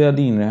ਦੂਜੇ ਦੇ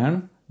ਅਧੀਨ ਰਹਿਣ,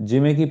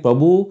 ਜਿਵੇਂ ਕਿ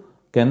ਪ੍ਰਭੂ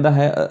ਕਹਿੰਦਾ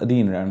ਹੈ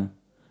ਅਧੀਨ ਰਹਿਣ।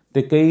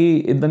 ਅਤੇ ਕਈ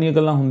ਇੱਦਾਂ ਦੀਆਂ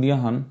ਗੱਲਾਂ ਹੁੰਦੀਆਂ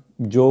ਹਨ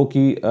ਜੋ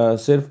ਕਿ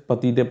ਸਿਰਫ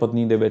ਪਤੀ ਅਤੇ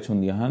ਪਤਨੀ ਦੇ ਵਿੱਚ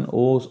ਹੁੰਦੀਆਂ ਹਨ,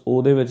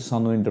 ਉਹਦੇ ਵਿੱਚ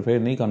ਸਾਨੂੰ ਇੰਟਰਫੇਅਰ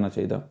ਨਹੀਂ ਕਰਨਾ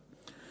ਚਾਹੀਦਾ।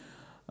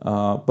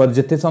 ਪਰ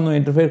ਜਿੱਥੇ ਸਾਨੂੰ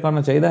ਇੰਟਰਫੇਅਰ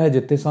ਕਰਨਾ ਚਾਹੀਦਾ ਹੈ,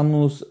 ਜਿੱਥੇ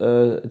ਸਾਨੂੰ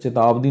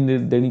ਚੇਤਾਵਨੀ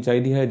ਦੇਣੀ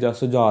ਚਾਹੀਦੀ ਹੈ ਜਾਂ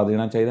ਸੁਝਾਅ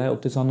ਦੇਣਾ ਚਾਹੀਦਾ ਹੈ,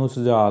 ਉੱਥੇ ਸਾਨੂੰ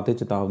ਸੁਝਾਅ ਅਤੇ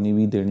ਚੇਤਾਵਨੀ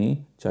ਵੀ ਦੇਣੀ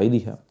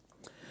ਚਾਹੀਦੀ ਹੈ।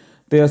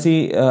 ਅਤੇ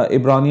ਅਸੀਂ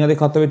ਇਬਰਾਨੀਆਂ ਦੇ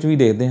ਖੱਤ ਵਿੱਚ ਵੀ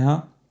ਦੇਖਦੇ ਹਾਂ,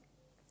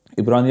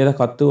 ਇਬਰਾਨੀਆਂ ਦਾ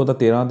ਖੱਤ ਉਹਦਾ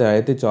 13 ਅਧਿਆਇ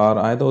ਅਤੇ 4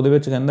 ਆਇਤ, ਉਹਦੇ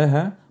ਵਿੱਚ ਕਹਿੰਦਾ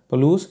ਹੈ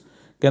ਪੌਲੁਸ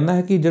ਕਹਿੰਦਾ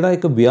ਹੈ ਕਿ ਜਿਹੜਾ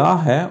ਇੱਕ ਵਿਆਹ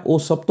ਹੈ ਉਹ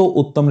ਸਭ ਤੋਂ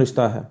ਉੱਤਮ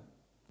ਰਿਸ਼ਤਾ ਹੈ,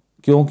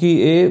 ਕਿਉਂਕਿ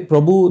ਇਹ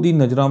ਪ੍ਰਭੂ ਦੀ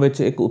ਨਜ਼ਰਾਂ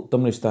ਵਿੱਚ ਇੱਕ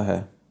ਉੱਤਮ ਰਿਸ਼ਤਾ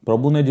ਹੈ।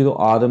 ਪ੍ਰਭੂ ਨੇ ਜਦੋਂ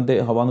ਆਦਮ ਅਤੇ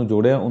ਹਵਾ ਨੂੰ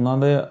ਜੋੜਿਆ,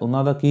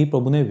 ਉਹਨਾਂ ਦਾ ਕੀ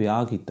ਪ੍ਰਭੂ ਨੇ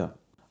ਵਿਆਹ ਕੀਤਾ।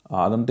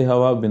 ਆਦਮ ਅਤੇ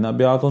ਹਵਾ ਬਿਨਾਂ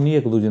ਵਿਆਹ ਤੋਂ ਨਹੀਂ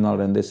ਇੱਕ ਦੂਜੇ ਨਾਲ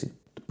ਰਹਿੰਦੇ ਸੀ,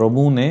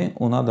 ਪ੍ਰਭੂ ਨੇ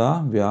ਉਹਨਾਂ ਦਾ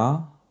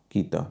ਵਿਆਹ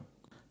ਕੀਤਾ।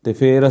 ਅਤੇ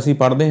ਫਿਰ ਅਸੀਂ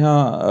ਪੜ੍ਹਦੇ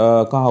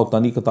ਹਾਂ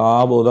ਕਹਾਵਤਾਂ ਦੀ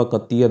ਕਿਤਾਬ ਉਹਦਾ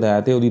 31 ਅਧਿਆਇ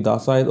ਅਤੇ ਉਹਦੀ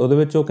 10 ਆਇਤ, ਉਹਦੇ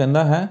ਵਿੱਚ ਉਹ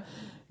ਕਹਿੰਦਾ ਹੈ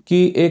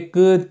ਕਿ ਇੱਕ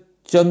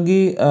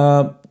ਚੰਗੀ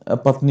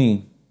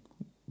ਪਤਨੀ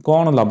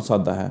ਕੌਣ ਲੱਭ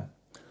ਸਕਦਾ ਹੈ।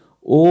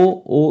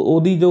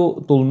 ਉਹਦੀ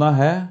ਜੋ ਤੁਲਨਾ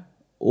ਹੈ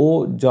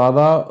ਉਹ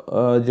ਜ਼ਿਆਦਾ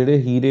ਜਿਹੜੇ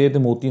ਹੀਰੇ ਅਤੇ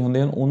ਮੋਤੀ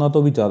ਹੁੰਦੇ ਹਨ ਉਹਨਾਂ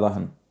ਤੋਂ ਵੀ ਜ਼ਿਆਦਾ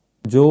ਹਨ।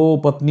 ਜੋ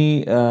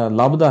ਪਤਨੀ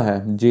ਲੱਭਦਾ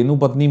ਹੈ, ਜਿਹਨੂੰ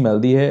ਪਤਨੀ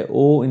ਮਿਲਦੀ ਹੈ,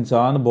 ਉਹ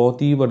ਇਨਸਾਨ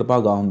ਬਹੁਤ ਹੀ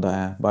ਵਡਭਾਗਾ ਹੁੰਦਾ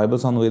ਹੈ। ਬਾਈਬਲ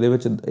ਸਾਨੂੰ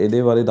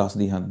ਇਹਦੇ ਬਾਰੇ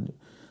ਦੱਸਦੀ ਹਨ,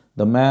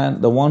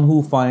 the one who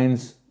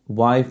finds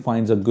wife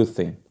finds a good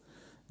thing।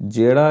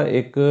 ਜਿਹੜਾ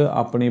ਇੱਕ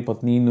ਆਪਣੀ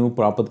ਪਤਨੀ ਨੂੰ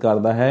ਪ੍ਰਾਪਤ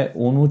ਕਰਦਾ ਹੈ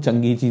ਉਹਨੂੰ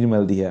ਚੰਗੀ ਚੀਜ਼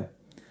ਮਿਲਦੀ ਹੈ,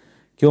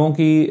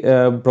 ਕਿਉਂਕਿ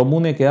ਪ੍ਰਭੂ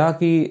ਨੇ ਕਿਹਾ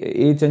ਕਿ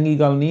ਇਹ ਚੰਗੀ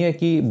ਗੱਲ ਨਹੀਂ ਹੈ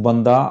ਕਿ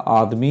ਬੰਦਾ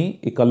ਆਦਮੀ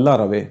ਇਕੱਲਾ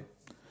ਰਵੇ।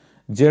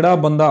 ਜਿਹੜਾ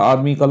ਬੰਦਾ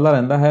ਆਦਮੀ ਇਕੱਲਾ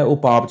ਰਹਿੰਦਾ ਹੈ ਉਹ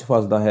ਪਾਪ 'ਚ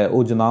ਫਸਦਾ ਹੈ,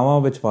 ਉਹ ਜਨਾਵਾਂ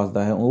ਵਿੱਚ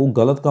ਫਸਦਾ ਹੈ, ਉਹ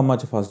ਗਲਤ ਕੰਮਾਂ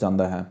 'ਚ ਫਸ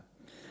ਜਾਂਦਾ ਹੈ,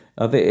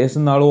 ਅਤੇ ਇਸ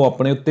ਨਾਲ ਉਹ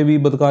ਆਪਣੇ ਉੱਤੇ ਵੀ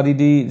ਬਦਕਾਰੀ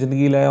ਦੀ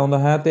ਜ਼ਿੰਦਗੀ ਲੈ ਆਉਂਦਾ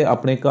ਹੈ ਅਤੇ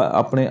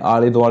ਆਪਣੇ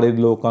ਆਲੇ ਦੁਆਲੇ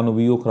ਦੇ ਲੋਕਾਂ ਨੂੰ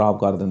ਵੀ ਉਹ ਖਰਾਬ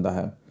ਕਰ ਦਿੰਦਾ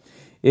ਹੈ।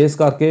 ਇਸ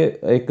ਕਰਕੇ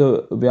ਇੱਕ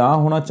ਵਿਆਹ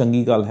ਹੋਣਾ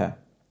ਚੰਗੀ ਗੱਲ ਹੈ।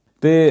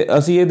 ਅਤੇ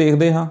ਅਸੀਂ ਇਹ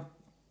ਦੇਖਦੇ ਹਾਂ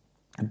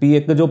ਵੀ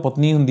ਇੱਕ ਜੋ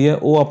ਪਤਨੀ ਹੁੰਦੀ ਹੈ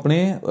ਉਹ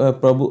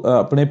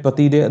ਆਪਣੇ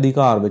ਪਤੀ ਦੇ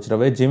ਅਧਿਕਾਰ ਵਿੱਚ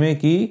ਰਵੇ, ਜਿਵੇਂ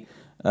ਕਿ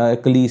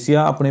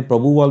ਕਲੀਸਿਆ ਆਪਣੇ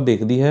ਪ੍ਰਭੂ ਵੱਲ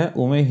ਦੇਖਦੀ ਹੈ,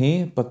 ਉਵੇਂ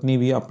ਹੀ ਪਤਨੀ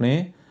ਵੀ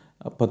ਆਪਣੇ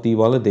ਪਤੀ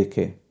ਵੱਲ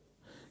ਦੇਖੇ।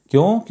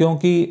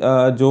 ਕਿਉਂਕਿ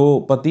ਜੋ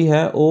ਪਤੀ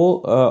ਹੈ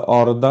ਉਹ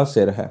ਔਰਤ ਦਾ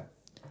ਸਿਰ ਹੈ,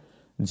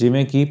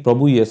 ਜਿਵੇਂ ਕਿ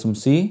ਪ੍ਰਭੂ ਯਿਸੂ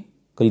ਮਸੀਹ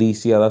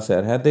ਕਲੀਸਿਆ ਦਾ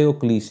ਸਿਰ ਹੈ ਅਤੇ ਉਹ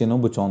ਕਲੀਸਿਆ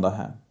ਨੂੰ ਬਚਾਉਂਦਾ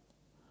ਹੈ।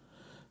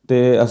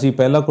 ਅਤੇ ਅਸੀਂ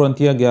ਪਹਿਲਾ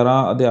ਕੁਰਿੰਥੀਆਂ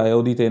 11 ਅਧਿਆਇ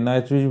ਉਹਦੀ 3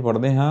 ਆਇਤ ਵਿੱਚ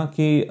ਪੜ੍ਹਦੇ ਹਾਂ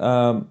ਕਿ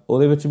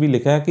ਉਹਦੇ ਵਿੱਚ ਵੀ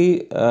ਲਿਖਿਆ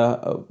ਕਿ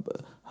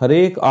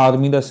ਹਰੇਕ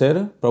ਆਦਮੀ ਦਾ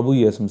ਸਿਰ ਪ੍ਰਭੂ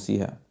ਯਿਸੂ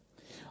ਮਸੀਹ ਹੈ,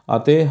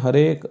 ਅਤੇ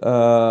ਹਰੇਕ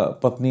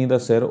ਪਤਨੀ ਦਾ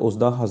ਸਿਰ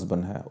ਉਸਦਾ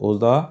ਹਸਬੈਂਡ ਹੈ,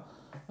 ਉਸਦਾ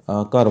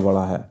ਘਰ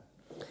ਵਾਲਾ ਹੈ।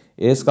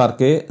 ਇਸ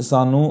ਕਰਕੇ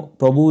ਸਾਨੂੰ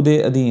ਪ੍ਰਭੂ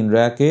ਦੇ ਅਧੀਨ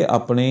ਰਹਿ ਕੇ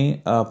ਆਪਣੀ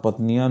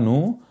ਪਤਨੀਆਂ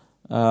ਨੂੰ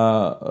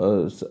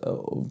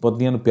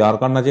ਪਿਆਰ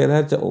ਕਰਨਾ ਚਾਹੀਦਾ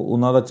ਹੈ,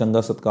 ਉਹਨਾਂ ਦਾ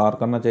ਚੰਗਾ ਸਤਿਕਾਰ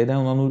ਕਰਨਾ ਚਾਹੀਦਾ ਹੈ,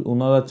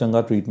 ਉਹਨਾਂ ਦਾ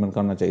ਚੰਗਾ ਟਰੀਟਮੈਂਟ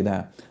ਕਰਨਾ ਚਾਹੀਦਾ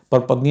ਹੈ। ਪਰ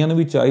ਪਤਨੀਆਂ ਨੂੰ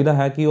ਵੀ ਚਾਹੀਦਾ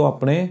ਹੈ ਕਿ ਉਹ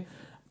ਆਪਣੇ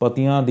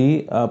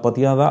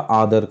ਪਤੀਆਂ ਦਾ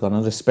ਆਦਰ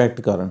ਕਰਨ,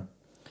 ਰਿਸਪੈਕਟ ਕਰਨ।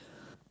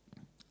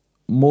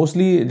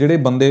 ਮੋਸਟਲੀ ਜਿਹੜੇ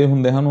ਬੰਦੇ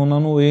ਹੁੰਦੇ ਹਨ ਉਹਨਾਂ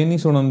ਨੂੰ ਇਹ ਨਹੀਂ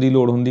ਸੁਣਨ ਦੀ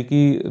ਲੋੜ ਹੁੰਦੀ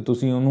ਕਿ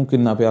ਤੁਸੀਂ ਉਹਨੂੰ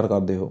ਕਿੰਨਾ ਪਿਆਰ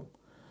ਕਰਦੇ ਹੋ।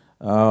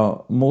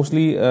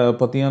 ਮੋਸਟਲੀ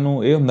ਪਤੀਆਂ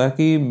ਨੂੰ ਇਹ ਹੁੰਦਾ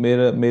ਕਿ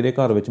ਮੇਰੇ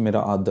ਘਰ ਵਿੱਚ ਮੇਰਾ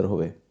ਆਦਰ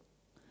ਹੋਵੇ,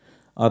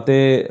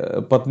 ਅਤੇ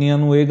ਪਤਨੀਆਂ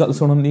ਨੂੰ ਇਹ ਗੱਲ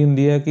ਸੁਣਨ ਦੀ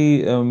ਹੁੰਦੀ ਹੈ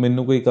ਕਿ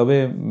ਮੈਨੂੰ ਕੋਈ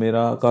ਕਵੇ,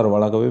 ਮੇਰਾ ਘਰ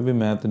ਵਾਲਾ ਕਵੇ ਵੀ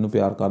ਮੈਂ ਤੈਨੂੰ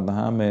ਪਿਆਰ ਕਰਦਾ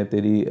ਹਾਂ, ਮੈਂ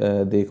ਤੇਰੀ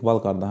ਦੇਖਭਾਲ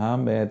ਕਰਦਾ ਹਾਂ,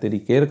 ਮੈਂ ਤੇਰੀ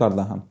ਕੇਅਰ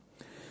ਕਰਦਾ ਹਾਂ।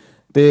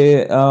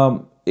 ਅਤੇ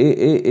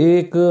ਇਹ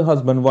ਇੱਕ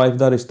ਹਸਬੈਂਡ ਵਾਈਫ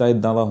ਦਾ ਰਿਸ਼ਤਾ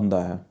ਇੱਦਾਂ ਦਾ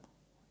ਹੁੰਦਾ ਹੈ।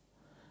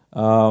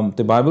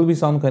 ਅਤੇ ਬਾਈਬਲ ਵੀ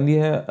ਸਾਨੂੰ ਕਹਿੰਦੀ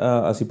ਹੈ,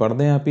 ਅਸੀਂ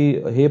ਪੜ੍ਹਦੇ ਹਾਂ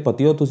ਵੀ ਹੇ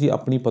ਪਤੀਓ ਤੁਸੀਂ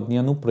ਆਪਣੀ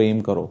ਪਤਨੀਆਂ ਨੂੰ ਪ੍ਰੇਮ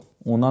ਕਰੋ,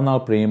 ਉਹਨਾਂ ਨਾਲ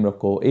ਪ੍ਰੇਮ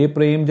ਰੱਖੋ। ਇਹ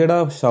ਪ੍ਰੇਮ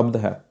ਜਿਹੜਾ ਸ਼ਬਦ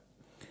ਹੈ,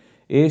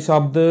 ਇਹ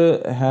ਸ਼ਬਦ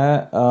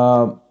ਹੈ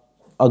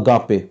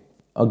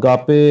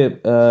ਅਗਾਪੇ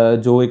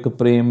ਜੋ ਇੱਕ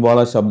ਪ੍ਰੇਮ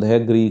ਵਾਲਾ ਸ਼ਬਦ ਹੈ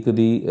ਗ੍ਰੀਕ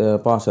ਦੀ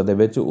ਭਾਸ਼ਾ ਦੇ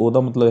ਵਿੱਚ। ਉਹਦਾ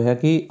ਮਤਲਬ ਹੈ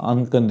ਕਿ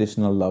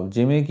ਅਨਕੰਡੀਸ਼ਨਲ ਲਵ।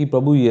 ਜਿਵੇਂ ਕਿ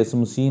ਪ੍ਰਭੂ ਯਿਸੂ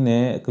ਮਸੀਹ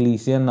ਨੇ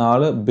ਕਲੀਸਿਆ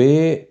ਨਾਲ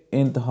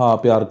ਬੇਇੰਤਹਾ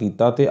ਪਿਆਰ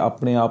ਕੀਤਾ ਅਤੇ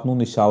ਆਪਣੇ ਆਪ ਨੂੰ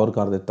ਨਿਸ਼ਾਵਰ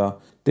ਕਰ ਦਿੱਤਾ,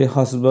 ਅਤੇ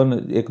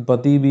ਹਸਬੈਂਡ ਇੱਕ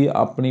ਪਤੀ ਵੀ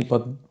ਆਪਣੀ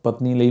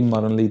ਪਤਨੀ ਲਈ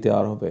ਮਰਨ ਲਈ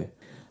ਤਿਆਰ ਹੋਵੇ।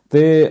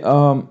 ਅਤੇ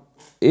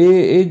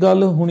ਇਹ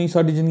ਗੱਲ ਹੋਣੀ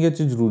ਸਾਡੀ ਜ਼ਿੰਦਗੀ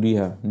 'ਚ ਜ਼ਰੂਰੀ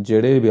ਹੈ।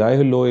 ਜਿਹੜੇ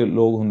ਵਿਆਹੇ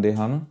ਲੋਕ ਹੁੰਦੇ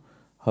ਹਨ,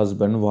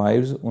 ਹਸਬੈਂਡ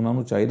ਵਾਈਫਸ, ਉਹਨਾਂ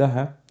ਨੂੰ ਚਾਹੀਦਾ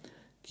ਹੈ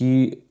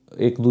ਕਿ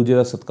ਇੱਕ ਦੂਜੇ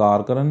ਦਾ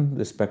ਸਤਿਕਾਰ ਕਰਨ,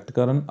 ਰਿਸਪੈਕਟ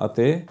ਕਰਨ,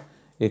 ਅਤੇ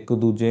ਇੱਕ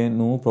ਦੂਜੇ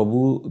ਨੂੰ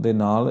ਪ੍ਰਭੂ ਦੇ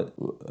ਨਾਲ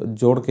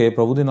ਜੋੜ ਕੇ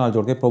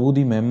ਪ੍ਰਭੂ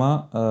ਦੀ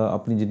ਮਹਿਮਾ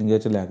ਆਪਣੀ ਜ਼ਿੰਦਗੀ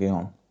 'ਚ ਲੈ ਕੇ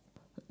ਆਉਣ।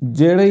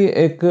 ਜਿਹੜੀ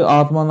ਇੱਕ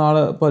ਆਤਮਾ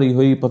ਨਾਲ ਭਰੀ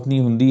ਹੋਈ ਪਤਨੀ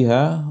ਹੁੰਦੀ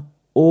ਹੈ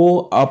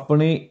ਉਹ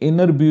ਆਪਣੀ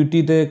ਇਨਰ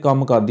ਬਿਊਟੀ 'ਤੇ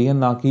ਕੰਮ ਕਰਦੀ ਹੈ,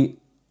 ਨਾ ਕਿ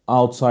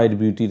ਆਊਟਸਾਈਡ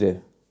ਬਿਊਟੀ 'ਤੇ।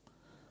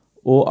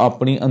 ਉਹ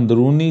ਆਪਣੀ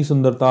ਅੰਦਰੂਨੀ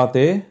ਸੁੰਦਰਤਾ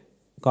 'ਤੇ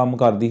ਕੰਮ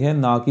ਕਰਦੀ ਹੈ,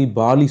 ਨਾ ਕਿ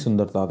ਬਾਹਰਲੀ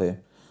ਸੁੰਦਰਤਾ 'ਤੇ।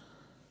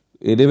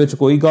 ਇਹਦੇ ਵਿੱਚ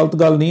ਕੋਈ ਗਲਤ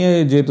ਗੱਲ ਨਹੀਂ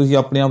ਹੈ ਜੇ ਤੁਸੀਂ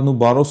ਆਪਣੇ ਆਪ ਨੂੰ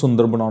ਬਾਹਰੋਂ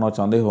ਸੁੰਦਰ ਬਣਾਉਣਾ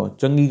ਚਾਹੁੰਦੇ ਹੋ,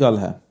 ਚੰਗੀ ਗੱਲ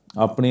ਹੈ।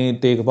 ਆਪਣੀ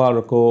ਦੇਖਭਾਲ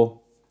ਰੱਖੋ,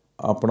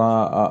 ਆਪਣਾ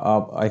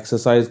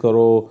ਐਕਸਰਸਾਈਜ਼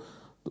ਕਰੋ,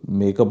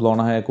 ਮੇਕਅਪ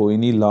ਲਾਉਣਾ ਹੈ ਕੋਈ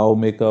ਨਹੀਂ, ਲਾਓ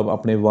ਮੇਕਅਪ,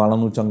 ਆਪਣੇ ਵਾਲਾਂ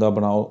ਨੂੰ ਚੰਗਾ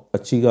ਬਣਾਓ,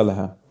 ਅੱਛੀ ਗੱਲ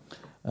ਹੈ।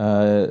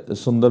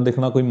 ਸੁੰਦਰ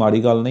ਦਿਖਣਾ ਕੋਈ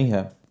ਮਾੜੀ ਗੱਲ ਨਹੀਂ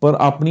ਹੈ, ਪਰ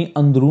ਆਪਣੀ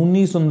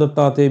ਅੰਦਰੂਨੀ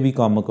ਸੁੰਦਰਤਾ 'ਤੇ ਵੀ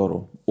ਕੰਮ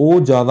ਕਰੋ, ਉਹ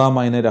ਜ਼ਿਆਦਾ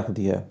ਮਾਇਨੇ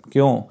ਰੱਖਦੀ ਹੈ।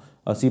 ਕਿਉਂ?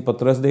 ਅਸੀਂ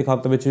ਪਤਰਸ ਦੇ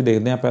ਖੱਤ ਵਿੱਚ ਵੀ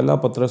ਦੇਖਦੇ ਹਾਂ, ਪਹਿਲਾ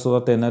ਪਤਰਸ ਉਹਦਾ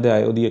 3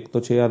 ਅਧਿਆਇ ਉਹਦੀ 1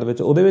 ਤੋਂ 6 ਆਇਤ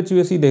ਵਿੱਚ, ਉਹਦੇ ਵਿੱਚ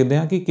ਵੀ ਅਸੀਂ ਦੇਖਦੇ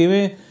ਹਾਂ ਕਿ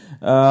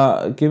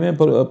ਕਿਵੇਂ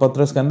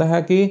ਪਤਰਸ ਕਹਿੰਦਾ ਹੈ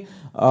ਕਿ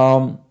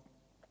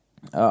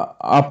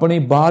ਆਪਣੀ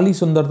ਬਾਹਰਲੀ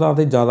ਸੁੰਦਰਤਾ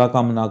 'ਤੇ ਜ਼ਿਆਦਾ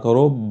ਕੰਮ ਨਾ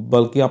ਕਰੋ,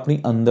 ਬਲਕਿ ਆਪਣੀ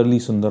ਅੰਦਰਲੀ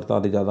ਸੁੰਦਰਤਾ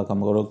 'ਤੇ ਜ਼ਿਆਦਾ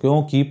ਕੰਮ ਕਰੋ।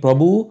 ਕਿਉਂਕਿ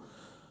ਪ੍ਰਭੂ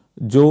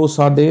ਜੋ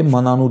ਸਾਡੇ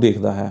ਮਨਾਂ ਨੂੰ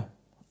ਦੇਖਦਾ ਹੈ,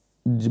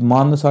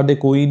 ਮਨ ਸਾਡੇ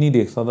ਕੋਈ ਨਹੀਂ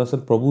ਦੇਖ ਸਕਦਾ,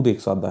 ਸਿਰਫ ਪ੍ਰਭੂ ਦੇਖ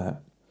ਸਕਦਾ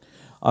ਹੈ।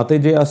 ਅਤੇ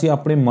ਜੇ ਅਸੀਂ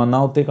ਆਪਣੇ ਮਨਾਂ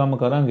ਉੱਤੇ ਕੰਮ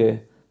ਕਰਾਂਗੇ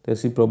ਤਾਂ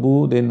ਅਸੀਂ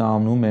ਪ੍ਰਭੂ ਦੇ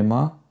ਨਾਮ ਨੂੰ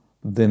ਮਹਿਮਾ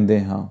ਦਿੰਦੇ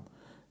ਹਾਂ।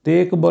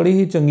 ਅਤੇ ਇੱਕ ਬੜੀ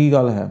ਹੀ ਚੰਗੀ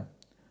ਗੱਲ ਹੈ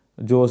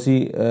ਜੋ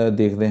ਅਸੀਂ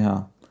ਦੇਖਦੇ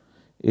ਹਾਂ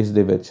ਇਸ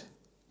ਦੇ ਵਿੱਚ।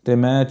 ਅਤੇ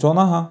ਮੈਂ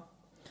ਚਾਹੁੰਦਾ ਹਾਂ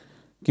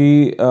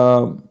ਕਿ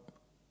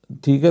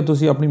ਠੀਕ ਹੈ,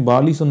 ਤੁਸੀਂ ਆਪਣੀ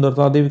ਬਾਹਰਲੀ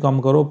ਸੁੰਦਰਤਾ ਦੇ ਵੀ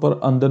ਕੰਮ ਕਰੋ, ਪਰ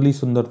ਅੰਦਰਲੀ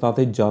ਸੁੰਦਰਤਾ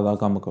 'ਤੇ ਜ਼ਿਆਦਾ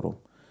ਕੰਮ ਕਰੋ।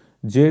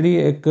 ਜਿਹੜੀ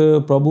ਇੱਕ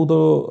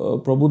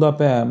ਪ੍ਰਭੂ ਦਾ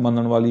ਭੈ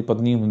ਮੰਨਣ ਵਾਲੀ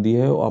ਪਤਨੀ ਹੁੰਦੀ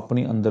ਹੈ, ਉਹ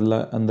ਆਪਣੀ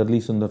ਅੰਦਰਲੀ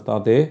ਸੁੰਦਰਤਾ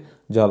 'ਤੇ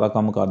ਜ਼ਿਆਦਾ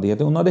ਕੰਮ ਕਰਦੀ ਹੈ।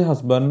 ਅਤੇ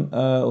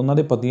ਉਹਨਾਂ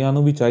ਦੇ ਪਤੀਆਂ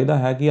ਨੂੰ ਵੀ ਚਾਹੀਦਾ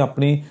ਹੈ ਕਿ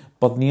ਆਪਣੀ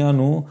ਪਤਨੀਆਂ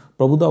ਨੂੰ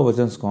ਪ੍ਰਭੂ ਦਾ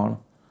ਵਚਨ ਸਿਖਾਉਣ,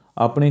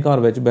 ਆਪਣੇ ਘਰ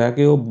ਵਿੱਚ ਬਹਿ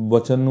ਕੇ ਉਹ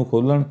ਵਚਨ ਨੂੰ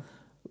ਖੋਲ੍ਹਣ,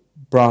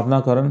 ਪ੍ਰਾਰਥਨਾ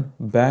ਕਰਨ,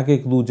 ਬਹਿ ਕੇ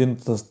ਇੱਕ ਦੂਜੇ ਨੂੰ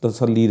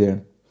ਤਸੱਲੀ ਦੇਣ।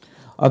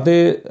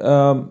 ਅਤੇ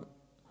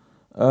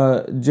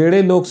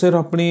ਜਿਹੜੇ ਲੋਕ ਸਿਰਫ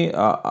ਆਪਣੀ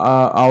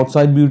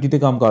ਆਊਟਸਾਈਡ ਬਿਊਟੀ 'ਤੇ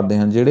ਕੰਮ ਕਰਦੇ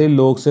ਹਨ, ਜਿਹੜੇ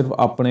ਲੋਕ ਸਿਰਫ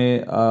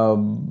ਆਪਣੇ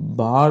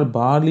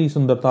ਬਾਹਰਲੀ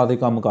ਸੁੰਦਰਤਾ 'ਤੇ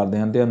ਕੰਮ ਕਰਦੇ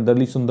ਹਨ ਅਤੇ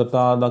ਅੰਦਰਲੀ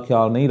ਸੁੰਦਰਤਾ ਦਾ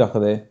ਖਿਆਲ ਨਹੀਂ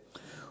ਰੱਖਦੇ,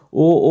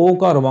 ਉਹ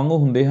ਘਰ ਵਾਂਗੂ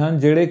ਹੁੰਦੇ ਹਨ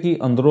ਜਿਹੜੇ ਕਿ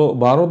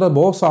ਬਾਹਰੋਂ ਤਾਂ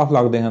ਬਹੁਤ ਸਾਫ਼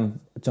ਲੱਗਦੇ ਹਨ,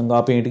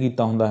 ਚੰਗਾ ਪੇਂਟ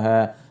ਕੀਤਾ ਹੁੰਦਾ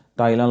ਹੈ,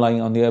 ਟਾਈਲਾਂ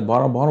ਲਾਈਆਂ ਹੁੰਦੀਆਂ,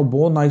 ਬਾਹਰੋਂ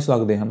ਬਹੁਤ ਨਾਈਸ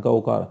ਲੱਗਦੇ ਹਨ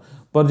ਉਹ ਘਰ।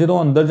 ਪਰ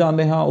ਜਦੋਂ ਅੰਦਰ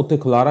ਜਾਂਦੇ ਹਾਂ, ਉੱਥੇ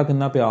ਖਲਾਰਾ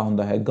ਕਿੰਨਾ ਪਿਆ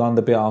ਹੁੰਦਾ ਹੈ,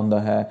 ਗੰਦ ਪਿਆ ਹੁੰਦਾ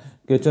ਹੈ,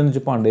 ਕਿਚਨ 'ਚ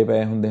ਭਾਂਡੇ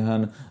ਪਏ ਹੁੰਦੇ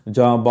ਹਨ,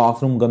 ਜਾਂ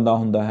ਬਾਥਰੂਮ ਗੰਦਾ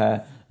ਹੁੰਦਾ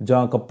ਹੈ,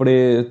 ਜਾਂ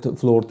ਕੱਪੜੇ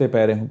ਫਲੋਰ 'ਤੇ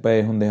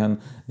ਪਏ ਹੁੰਦੇ ਹਨ।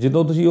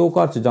 ਜਦੋਂ ਤੁਸੀਂ ਉਹ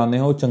ਘਰ 'ਚ ਜਾਂਦੇ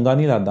ਹੋ, ਉਹ ਚੰਗਾ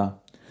ਨਹੀਂ ਲੱਗਦਾ।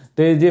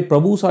 ਅਤੇ ਜੇ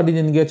ਪ੍ਰਭੂ ਸਾਡੀ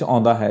ਜ਼ਿੰਦਗੀ 'ਚ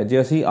ਆਉਂਦਾ ਹੈ,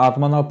 ਜੇ ਅਸੀਂ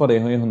ਆਤਮਾ ਨਾਲ ਭਰੇ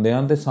ਹੋਏ ਹੁੰਦੇ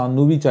ਹਨ, ਤਾਂ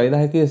ਸਾਨੂੰ ਵੀ ਚਾਹੀਦਾ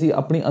ਹੈ ਕਿ ਅਸੀਂ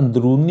ਆਪਣੀ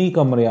ਅੰਦਰੂਨੀ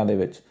ਕਮਰਿਆਂ ਦੇ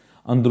ਵਿੱਚ,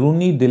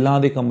 ਅੰਦਰੂਨੀ ਦਿਲਾਂ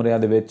ਦੇ ਕਮਰਿਆਂ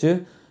ਦੇ ਵਿੱਚ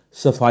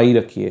ਸਫਾਈ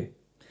ਰੱਖੀਏ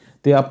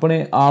ਅਤੇ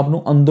ਆਪਣੇ ਆਪ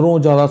ਨੂੰ ਅੰਦਰੋਂ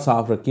ਜ਼ਿਆਦਾ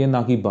ਸਾਫ਼ ਰੱਖੀਏ,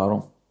 ਨਾ ਕਿ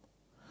ਬਾਹਰੋਂ।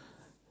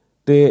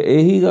 ਅਤੇ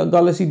ਇਹੀ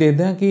ਗੱਲ ਅਸੀਂ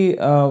ਦੇਖਦੇ ਹਾਂ ਕਿ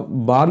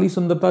ਬਾਹਰਲੀ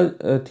ਸੁੰਦਰਤਾ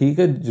ਠੀਕ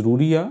ਹੈ,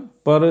 ਜ਼ਰੂਰੀ ਆ,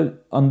 ਪਰ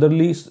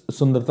ਅੰਦਰਲੀ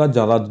ਸੁੰਦਰਤਾ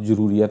ਜ਼ਿਆਦਾ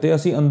ਜ਼ਰੂਰੀ ਹੈ। ਅਤੇ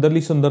ਅਸੀਂ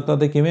ਅੰਦਰਲੀ ਸੁੰਦਰਤਾ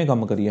 'ਤੇ ਕਿਵੇਂ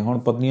ਕੰਮ ਕਰੀਏ? ਹੁਣ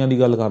ਪਤਨੀਆਂ ਦੀ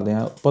ਗੱਲ ਕਰਦੇ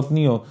ਹਾਂ।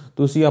 ਪਤਨੀਓ,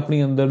 ਤੁਸੀਂ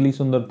ਆਪਣੀ ਅੰਦਰਲੀ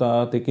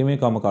ਸੁੰਦਰਤਾ 'ਤੇ ਕਿਵੇਂ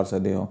ਕੰਮ ਕਰ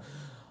ਸਕਦੇ ਹੋ?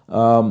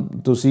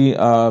 ਤੁਸੀਂ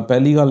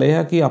ਪਹਿਲੀ ਗੱਲ ਇਹ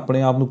ਹੈ ਕਿ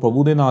ਆਪਣੇ ਆਪ ਨੂੰ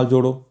ਪ੍ਰਭੂ ਦੇ ਨਾਲ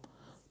ਜੋੜੋ,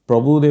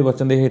 ਪ੍ਰਭੂ ਦੇ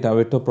ਵਚਨ ਦੇ ਹੇਠਾਂ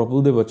ਬੈਠੋ,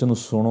 ਪ੍ਰਭੂ ਦੇ ਵਚਨ ਨੂੰ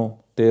ਸੁਣੋ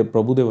ਅਤੇ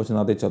ਪ੍ਰਭੂ ਦੇ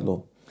ਵਚਨਾਂ 'ਤੇ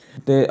ਚੱਲੋ।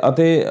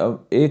 ਅਤੇ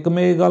ਇੱਕ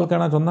ਮੈਂ ਇਹ ਗੱਲ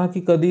ਕਹਿਣਾ ਚਾਹੁੰਦਾ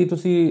ਕਿ ਕਦੀ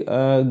ਤੁਸੀਂ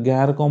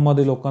ਗੈਰ ਕੌਮਾਂ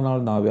ਦੇ ਲੋਕਾਂ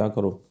ਨਾਲ ਨਾ ਵਿਆਹ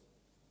ਕਰੋ।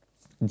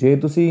 ਜੇ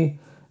ਤੁਸੀਂ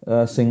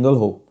ਸਿੰਗਲ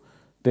ਹੋ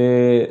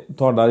ਅਤੇ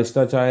ਤੁਹਾਡਾ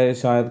ਰਿਸ਼ਤਾ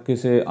ਸ਼ਾਇਦ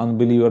ਕਿਸੇ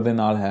ਅਨਬਿਲੀਵਰ ਦੇ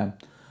ਨਾਲ ਹੈ,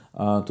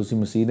 ਤੁਸੀਂ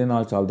ਮਸੀਹ ਦੇ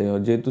ਨਾਲ ਚੱਲਦੇ ਹੋ,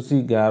 ਜੇ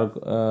ਤੁਸੀਂ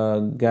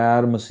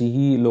ਗੈਰ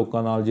ਮਸੀਹੀ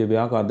ਲੋਕਾਂ ਨਾਲ ਜੇ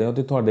ਵਿਆਹ ਕਰਦੇ ਹੋ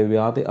ਤਾਂ ਤੁਹਾਡੇ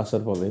ਵਿਆਹ 'ਤੇ ਅਸਰ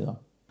ਪਵੇਗਾ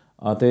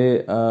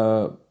ਅਤੇ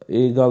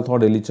ਇਹ ਗੱਲ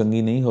ਤੁਹਾਡੇ ਲਈ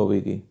ਚੰਗੀ ਨਹੀਂ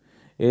ਹੋਵੇਗੀ।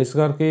 ਇਸ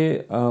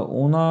ਕਰਕੇ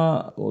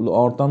ਉਹਨਾਂ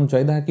ਔਰਤਾਂ ਨੂੰ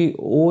ਚਾਹੀਦਾ ਹੈ ਕਿ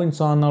ਉਹ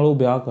ਇਨਸਾਨ ਨਾਲ ਉਹ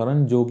ਵਿਆਹ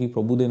ਕਰਨ ਜੋ ਕਿ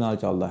ਪ੍ਰਭੂ ਦੇ ਨਾਲ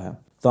ਚੱਲਦਾ ਹੈ,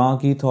 ਤਾਂ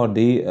ਕਿ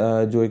ਤੁਹਾਡੀ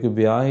ਜੋ ਇੱਕ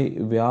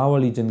ਵਿਆਹ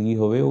ਵਾਲੀ ਜ਼ਿੰਦਗੀ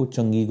ਹੋਵੇ ਉਹ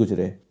ਚੰਗੀ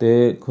ਗੁਜ਼ਰੇ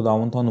ਅਤੇ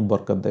ਖੁਦਾਵੰਦ ਤੁਹਾਨੂੰ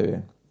ਬਰਕਤ ਦੇਵੇ।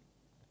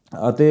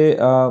 ਅਤੇ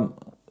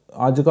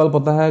ਅੱਜ ਕੱਲ੍ਹ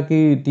ਪਤਾ ਹੈ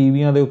ਕਿ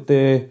ਟੀਵੀਆਂ ਦੇ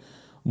ਉੱਤੇ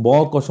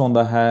ਬਹੁਤ ਕੁਛ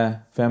ਆਉਂਦਾ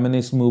ਹੈ,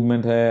 ਫੈਮਿਨਿਸਟ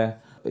ਮੂਵਮੈਂਟ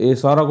ਹੈ, ਇਹ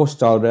ਸਾਰਾ ਕੁਛ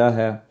ਚੱਲ ਰਿਹਾ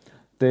ਹੈ।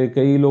 ਅਤੇ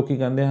ਕਈ ਲੋਕ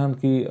ਕਹਿੰਦੇ ਹਨ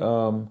ਕਿ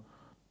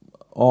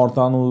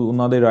ਔਰਤਾਂ ਨੂੰ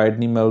ਉਹਨਾਂ ਦੇ ਰਾਈਟ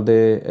ਨਹੀਂ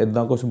ਮਿਲਦੇ,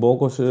 ਇੱਦਾਂ ਬਹੁਤ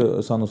ਕੁਛ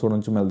ਸਾਨੂੰ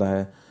ਸੁਣਨ 'ਚ ਮਿਲਦਾ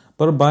ਹੈ।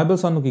 ਪਰ ਬਾਈਬਲ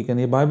ਸਾਨੂੰ ਕੀ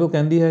ਕਹਿੰਦੀ ਹੈ? ਬਾਈਬਲ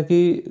ਕਹਿੰਦੀ ਹੈ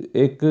ਕਿ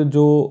ਇੱਕ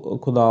ਜੋ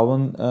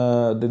ਖੁਦਾਵੰਦ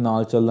ਦੇ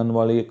ਨਾਲ ਚੱਲਣ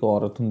ਵਾਲੀ ਇੱਕ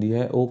ਔਰਤ ਹੁੰਦੀ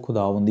ਹੈ, ਉਹ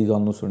ਖੁਦਾਵੰਦ ਦੀ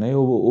ਗੱਲ ਨੂੰ ਸੁਣੇ,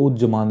 ਉਹ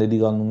ਜ਼ਮਾਨੇ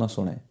ਦੀ ਗੱਲ ਨੂੰ ਨਾ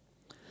ਸੁਣੇ।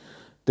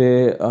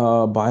 ਅਤੇ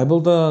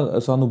ਬਾਈਬਲ ਤਾਂ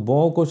ਸਾਨੂੰ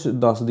ਬਹੁਤ ਕੁਛ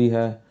ਦੱਸਦੀ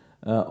ਹੈ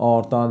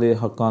ਔਰਤਾਂ ਦੇ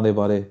ਹੱਕਾਂ ਦੇ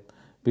ਬਾਰੇ,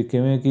 ਵੀ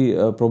ਕਿਵੇਂ ਕਿ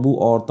ਪ੍ਰਭੂ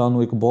ਔਰਤਾਂ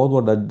ਨੂੰ ਇੱਕ ਬਹੁਤ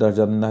ਵੱਡਾ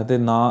ਦਰਜਾ ਦਿੰਦਾ ਹੈ ਅਤੇ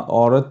ਨਾ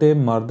ਔਰਤ ਅਤੇ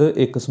ਮਰਦ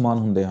ਇੱਕ ਸਮਾਨ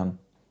ਹੁੰਦੇ ਹਨ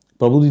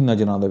ਪ੍ਰਭੂ ਦੀ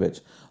ਨਜ਼ਰਾਂ ਦੇ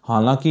ਵਿੱਚ।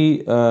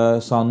 ਹਾਲਾਂਕਿ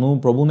ਸਾਨੂੰ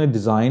ਪ੍ਰਭੂ ਨੇ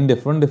ਡਿਜ਼ਾਈਨ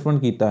ਡਿਫਰੈਂਟ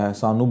ਕੀਤਾ ਹੈ,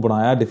 ਸਾਨੂੰ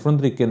ਬਣਾਇਆ ਡਿਫਰੈਂਟ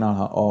ਤਰੀਕੇ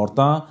ਨਾਲ।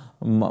 ਔਰਤਾਂ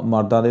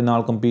ਮਰਦਾਂ ਦੇ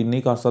ਨਾਲ ਕੰਪੀਟ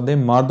ਨਹੀਂ ਕਰ ਸਕਦੇ,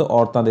 ਮਰਦ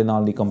ਔਰਤਾਂ ਦੇ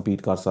ਨਾਲ ਨਹੀਂ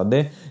ਕੰਪੀਟ ਕਰ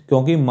ਸਕਦੇ,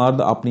 ਕਿਉਂਕਿ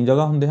ਮਰਦ ਆਪਣੀ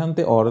ਜਗ੍ਹਾ ਹੁੰਦੇ ਹਨ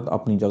ਅਤੇ ਔਰਤ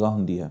ਆਪਣੀ ਜਗ੍ਹਾ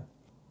ਹੁੰਦੀ ਹੈ।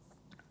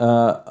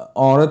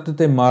 ਔਰਤ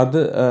ਅਤੇ ਮਰਦ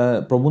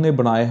ਪ੍ਰਭੂ ਨੇ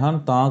ਬਣਾਏ ਹਨ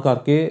ਤਾਂ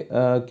ਕਰਕੇ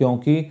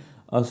ਕਿਉਂਕਿ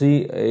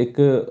ਅਸੀਂ ਇੱਕ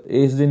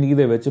ਇਸ ਜ਼ਿੰਦਗੀ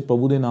ਦੇ ਵਿੱਚ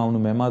ਪ੍ਰਭੂ ਦੇ ਨਾਮ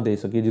ਨੂੰ ਮਹਿਮਾ ਦੇ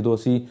ਸਕੀਏ।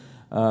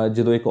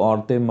 ਜਦੋਂ ਇੱਕ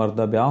ਔਰਤ ਅਤੇ ਮਰਦ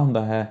ਦਾ ਵਿਆਹ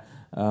ਹੁੰਦਾ ਹੈ,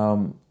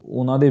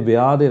 ਉਹਨਾਂ ਦੇ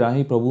ਵਿਆਹ ਦੇ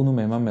ਰਾਹੀਂ ਪ੍ਰਭੂ ਨੂੰ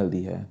ਮਹਿਮਾ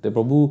ਮਿਲਦੀ ਹੈ ਅਤੇ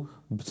ਪ੍ਰਭੂ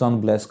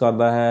ਸਾਨੂੰ ਬਲੈਸ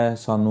ਕਰਦਾ ਹੈ,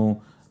 ਸਾਨੂੰ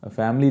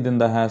ਫੈਮਿਲੀ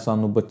ਦਿੰਦਾ ਹੈ,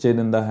 ਸਾਨੂੰ ਬੱਚੇ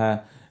ਦਿੰਦਾ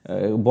ਹੈ,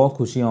 ਬਹੁਤ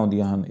ਖੁਸ਼ੀਆਂ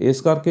ਆਉਂਦੀਆਂ ਹਨ।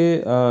 ਇਸ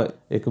ਕਰਕੇ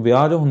ਇੱਕ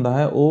ਵਿਆਹ ਜੋ ਹੁੰਦਾ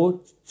ਹੈ ਉਹ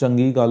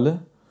ਚੰਗੀ ਗੱਲ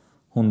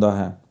ਹੁੰਦਾ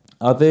ਹੈ।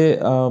 ਅਤੇ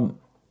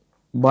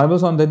ਬਾਈਬਲ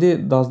ਸਾਨੂੰ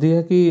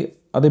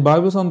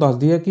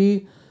ਦੱਸਦੀ ਹੈ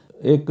ਕਿ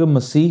ਇੱਕ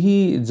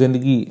ਮਸੀਹੀ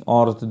ਜ਼ਿੰਦਗੀ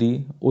ਔਰਤ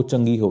ਦੀ ਉਹ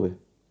ਚੰਗੀ ਹੋਵੇ,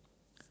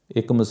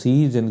 ਇੱਕ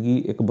ਮਸੀਹੀ ਜ਼ਿੰਦਗੀ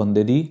ਇੱਕ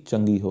ਬੰਦੇ ਦੀ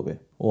ਚੰਗੀ ਹੋਵੇ,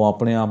 ਉਹ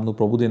ਆਪਣੇ ਆਪ ਨੂੰ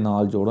ਪ੍ਰਭੂ ਦੇ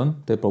ਨਾਲ ਜੋੜਨ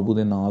ਅਤੇ ਪ੍ਰਭੂ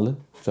ਦੇ ਨਾਲ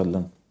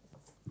ਚੱਲਣ।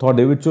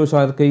 ਤੁਹਾਡੇ ਵਿੱਚੋਂ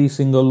ਸ਼ਾਇਦ ਕਈ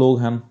ਸਿੰਗਲ ਲੋਕ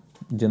ਹਨ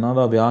ਜਿਨ੍ਹਾਂ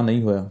ਦਾ ਵਿਆਹ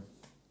ਨਹੀਂ ਹੋਇਆ।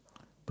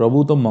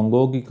 ਪ੍ਰਭੂ ਤੋਂ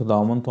ਮੰਗੋ ਕਿ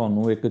ਖੁਦਾਵੰਦ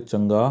ਤੁਹਾਨੂੰ ਇੱਕ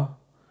ਚੰਗਾ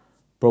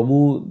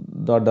ਪ੍ਰਭੂ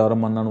ਦਾ ਡਰ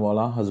ਮੰਨਣ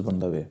ਵਾਲਾ ਹਸਬੈਂਡ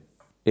ਦੇਵੇ।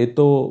 ਇਹ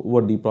ਤੋਂ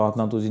ਵੱਡੀ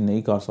ਪ੍ਰਾਰਥਨਾ ਤੁਸੀਂ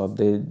ਨਹੀਂ ਕਰ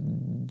ਸਕਦੇ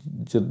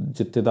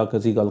ਜਿੱਥੇ ਤੱਕ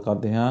ਅਸੀਂ ਗੱਲ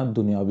ਕਰਦੇ ਹਾਂ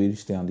ਦੁਨਿਆਵੀ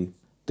ਰਿਸ਼ਤਿਆਂ ਦੀ।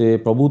 ਅਤੇ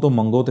ਪ੍ਰਭੂ ਤੋਂ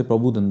ਮੰਗੋ ਅਤੇ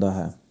ਪ੍ਰਭੂ ਦਿੰਦਾ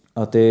ਹੈ।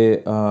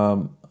 ਅਤੇ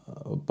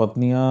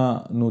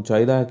ਪਤਨੀਆਂ ਨੂੰ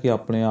ਚਾਹੀਦਾ ਹੈ ਕਿ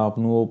ਆਪਣੇ ਆਪ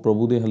ਨੂੰ ਉਹ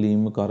ਪ੍ਰਭੂ ਦੇ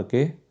ਹਲੀਮ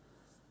ਕਰਕੇ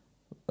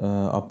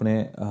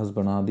ਆਪਣੇ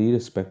ਹਸਬੈਂਡਾਂ ਦੀ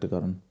ਰਿਸਪੈਕਟ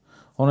ਕਰਨ।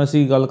 ਹੁਣ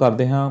ਅਸੀਂ ਗੱਲ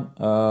ਕਰਦੇ ਹਾਂ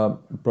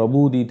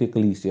ਪ੍ਰਭੂ ਦੀ ਅਤੇ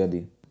ਕਲੀਸਿਆ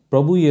ਦੀ।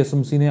 ਪ੍ਰਭੂ ਯਿਸੂ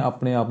ਮਸੀਹ ਨੇ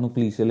ਆਪਣੇ ਆਪ ਨੂੰ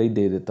ਕਲੀਸਿਆ ਲਈ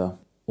ਦੇ ਦਿੱਤਾ।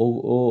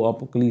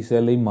 ਉਹ ਕਲੀਸਿਆ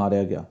ਲਈ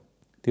ਮਾਰਿਆ ਗਿਆ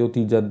ਅਤੇ ਉਹ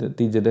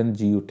ਤੀਜੇ ਦਿਨ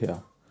ਜੀ ਉੱਠਿਆ।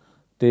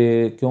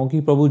 ਅਤੇ ਕਿਉਂਕਿ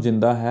ਪ੍ਰਭੂ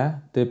ਜਿੰਦਾ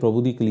ਹੈ ਅਤੇ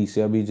ਪ੍ਰਭੂ ਦੀ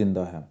ਕਲੀਸਿਆ ਵੀ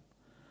ਜਿੰਦਾ ਹੈ।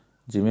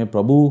 ਜਿਵੇਂ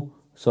ਪ੍ਰਭੂ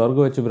ਸਵਰਗ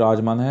ਵਿੱਚ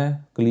ਵਿਰਾਜਮਾਨ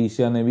ਹੈ,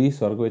 ਕਲੀਸਿਆ ਨੇ ਵੀ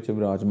ਸਵਰਗ ਵਿੱਚ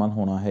ਵਿਰਾਜਮਾਨ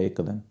ਹੋਣਾ ਹੈ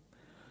ਇੱਕ ਦਿਨ।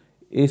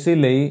 ਇਸੇ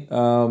ਲਈ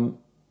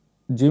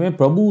ਜਿਵੇਂ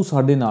ਪ੍ਰਭੂ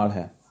ਸਾਡੇ ਨਾਲ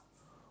ਹੈ,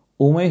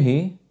 ਉਵੇਂ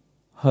ਹੀ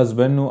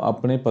ਹਸਬੈਂਡ ਨੂੰ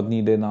ਆਪਣੇ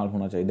ਪਤਨੀ ਦੇ ਨਾਲ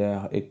ਹੋਣਾ ਚਾਹੀਦਾ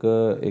ਹੈ।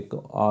 ਇੱਕ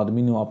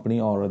ਆਦਮੀ ਨੂੰ ਆਪਣੀ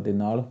ਔਰਤ ਦੇ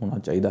ਨਾਲ ਹੋਣਾ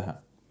ਚਾਹੀਦਾ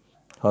ਹੈ।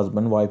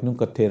 ਹਸਬੈਂਡ ਵਾਈਫ ਨੂੰ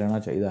ਇਕੱਠੇ ਰਹਿਣਾ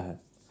ਚਾਹੀਦਾ ਹੈ।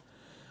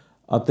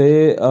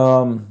 ਅਤੇ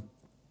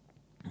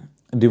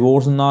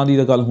ਡਿਵੋਰਸ ਨਾਂ ਦੀ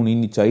ਤਾਂ ਗੱਲ ਹੋਣੀ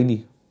ਨਹੀਂ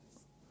ਚਾਹੀਦੀ।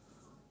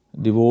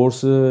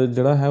 ਡਿਵੋਰਸ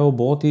ਜਿਹੜਾ ਹੈ ਉਹ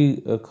ਬਹੁਤ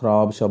ਹੀ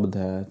ਖਰਾਬ ਸ਼ਬਦ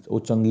ਹੈ, ਉਹ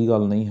ਚੰਗੀ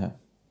ਗੱਲ ਨਹੀਂ ਹੈ।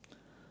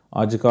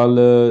 ਅੱਜ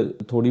ਕੱਲ੍ਹ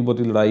ਥੋੜ੍ਹੀ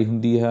ਬਹੁਤੀ ਲੜਾਈ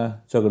ਹੁੰਦੀ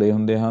ਹੈ, ਝਗੜੇ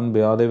ਹੁੰਦੇ ਹਨ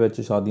ਵਿਆਹ ਦੇ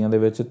ਵਿੱਚ, ਸ਼ਾਦੀਆਂ ਦੇ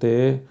ਵਿੱਚ,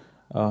 ਅਤੇ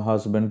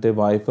ਹਸਬੈਂਡ ਅਤੇ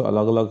ਵਾਈਫ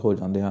ਅਲੱਗ-ਅਲੱਗ ਹੋ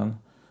ਜਾਂਦੇ ਹਨ।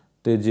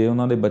 ਅਤੇ ਜੇ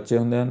ਉਹਨਾਂ ਦੇ ਬੱਚੇ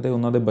ਹੁੰਦੇ ਹਨ ਤਾਂ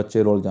ਉਹਨਾਂ ਦੇ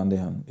ਬੱਚੇ ਰੁੱਲ ਜਾਂਦੇ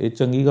ਹਨ। ਇਹ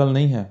ਚੰਗੀ ਗੱਲ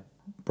ਨਹੀਂ ਹੈ।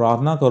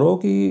 ਪ੍ਰਾਰਥਨਾ ਕਰੋ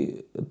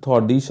ਕਿ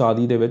ਤੁਹਾਡੀ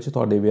ਸ਼ਾਦੀ ਦੇ ਵਿੱਚ,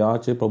 ਤੁਹਾਡੇ ਵਿਆਹ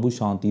 'ਚ ਪ੍ਰਭੂ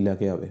ਸ਼ਾਂਤੀ ਲੈ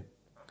ਕੇ ਆਵੇ।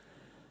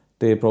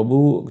 ਅਤੇ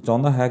ਪ੍ਰਭੂ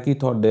ਚਾਹੁੰਦਾ ਹੈ ਕਿ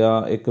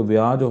ਤੁਹਾਡਾ ਇੱਕ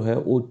ਵਿਆਹ ਜੋ ਹੈ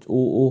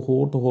ਉਹ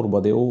ਹੋਰ ਤੋਂ ਹੋਰ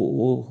ਵਧੇ,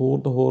 ਉਹ ਹੋਰ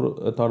ਤੋਂ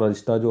ਹੋਰ ਤੁਹਾਡਾ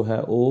ਰਿਸ਼ਤਾ ਜੋ ਹੈ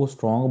ਉਹ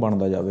ਸਟਰੋਂਗ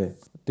ਬਣਦਾ ਜਾਵੇ।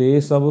 ਅਤੇ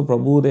ਇਹ ਸਭ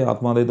ਪ੍ਰਭੂ ਦੇ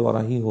ਆਤਮਾ ਦੇ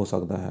ਦੁਆਰਾ ਹੀ ਹੋ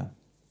ਸਕਦਾ ਹੈ।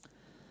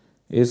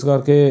 ਇਸ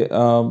ਕਰਕੇ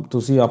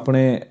ਤੁਸੀਂ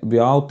ਆਪਣੇ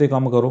ਵਿਆਹ ਉੱਤੇ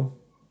ਕੰਮ ਕਰੋ,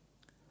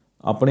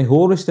 ਆਪਣੇ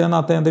ਹੋਰ ਰਿਸ਼ਤਿਆਂ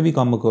ਨਾਤਿਆਂ 'ਤੇ ਵੀ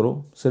ਕੰਮ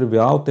ਕਰੋ, ਸਿਰਫ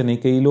ਵਿਆਹ ਉੱਤੇ ਨਹੀਂ।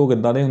 ਕਈ ਲੋਕ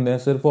ਇੱਦਾਂ ਦੇ ਹੁੰਦੇ ਆ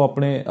ਸਿਰਫ ਉਹ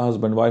ਆਪਣੇ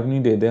ਹਸਬੈਂਡ ਵਾਈਫ ਨੂੰ ਹੀ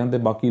ਦੇਖਦੇ ਹਨ ਅਤੇ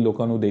ਬਾਕੀ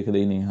ਲੋਕਾਂ ਨੂੰ ਦੇਖਦੇ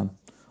ਹੀ ਨਹੀਂ ਹਨ।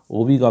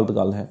 ਉਹ ਵੀ ਗਲਤ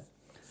ਗੱਲ ਹੈ।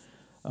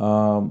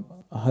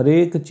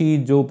 ਹਰੇਕ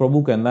ਚੀਜ਼ ਜੋ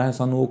ਪ੍ਰਭੂ ਕਹਿੰਦਾ ਹੈ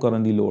ਸਾਨੂੰ ਉਹ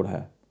ਕਰਨ ਦੀ ਲੋੜ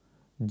ਹੈ।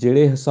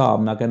 ਜਿਹੜੇ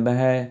ਹਿਸਾਬ ਨਾਲ ਕਹਿੰਦਾ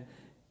ਹੈ,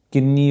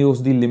 ਕਿੰਨੀ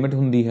ਉਸ ਦੀ ਲਿਮਿਟ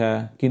ਹੁੰਦੀ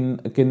ਹੈ,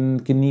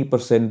 ਕਿੰਨੀ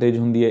ਪਰਸੈਂਟੇਜ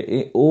ਹੁੰਦੀ ਹੈ,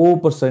 ਉਹ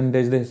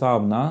ਪਰਸੈਂਟੇਜ ਦੇ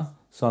ਹਿਸਾਬ ਨਾਲ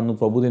ਸਾਨੂੰ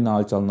ਪ੍ਰਭੂ ਦੇ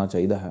ਨਾਲ ਚੱਲਣਾ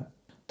ਚਾਹੀਦਾ ਹੈ।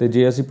 ਅਤੇ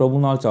ਜੇ ਅਸੀਂ ਪ੍ਰਭੂ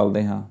ਨਾਲ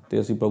ਚੱਲਦੇ ਹਾਂ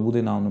ਅਤੇ ਅਸੀਂ ਪ੍ਰਭੂ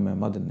ਦੇ ਨਾਮ ਨੂੰ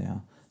ਮਹਿਮਾ ਦਿੰਦੇ ਹਾਂ,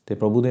 ਅਤੇ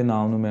ਪ੍ਰਭੂ ਦੇ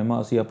ਨਾਮ ਨੂੰ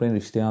ਮਹਿਮਾ ਅਸੀਂ ਆਪਣੇ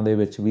ਰਿਸ਼ਤਿਆਂ ਦੇ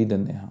ਵਿੱਚ ਵੀ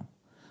ਦਿੰਦੇ ਹਾਂ।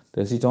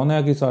 ਅਤੇ ਅਸੀਂ ਚਾਹੁੰਦੇ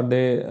ਹਾਂ ਕਿ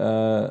ਸਾਡੇ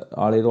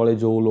ਆਲੇ ਦੁਆਲੇ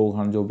ਜੋ ਲੋਕ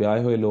ਹਨ, ਜੋ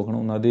ਵਿਆਹੇ ਹੋਏ ਲੋਕ ਹਨ,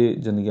 ਉਹਨਾਂ ਦੀ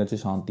ਜ਼ਿੰਦਗੀਆਂ 'ਚ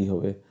ਸ਼ਾਂਤੀ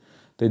ਹੋਵੇ।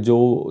 ਅਤੇ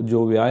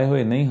ਜੋ ਵਿਆਹੇ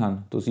ਹੋਏ ਨਹੀਂ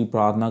ਹਨ, ਤੁਸੀਂ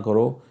ਪ੍ਰਾਰਥਨਾ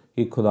ਕਰੋ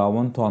ਕਿ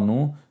ਖੁਦਾਵੰਦ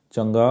ਤੁਹਾਨੂੰ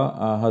ਚੰਗਾ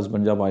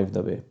ਹਸਬੈਂਡ ਜਾਂ ਵਾਈਫ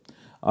ਦੇਵੇ।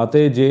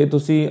 ਅਤੇ ਜੇ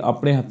ਤੁਸੀਂ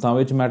ਆਪਣੇ ਹੱਥਾਂ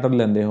ਵਿੱਚ ਮੈਟਰ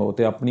ਲੈਂਦੇ ਹੋ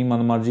ਅਤੇ ਆਪਣੀ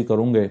ਮਨਮਰਜ਼ੀ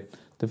ਕਰੋਗੇ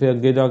ਅਤੇ ਫਿਰ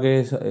ਅੱਗੇ ਜਾ ਕੇ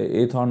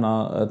ਇਹ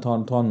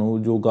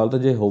ਤੁਹਾਨੂੰ ਜੋ ਗਲਤ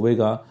ਜੇ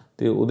ਹੋਵੇਗਾ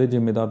ਅਤੇ ਉਹਦੇ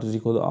ਜ਼ਿੰਮੇਦਾਰ ਤੁਸੀਂ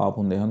ਖੁਦ ਆਪ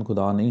ਹੁੰਦੇ ਹਨ,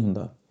 ਖੁਦਾ ਨਹੀਂ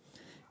ਹੁੰਦਾ।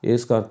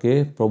 ਇਸ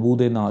ਕਰਕੇ ਪ੍ਰਭੂ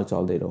ਦੇ ਨਾਲ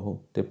ਚੱਲਦੇ ਰਹੋ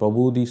ਅਤੇ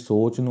ਪ੍ਰਭੂ ਦੀ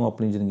ਸੋਚ ਨੂੰ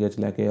ਆਪਣੀ ਜ਼ਿੰਦਗੀ 'ਚ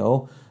ਲੈ ਕੇ ਆਓ।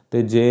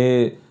 ਅਤੇ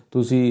ਜੇ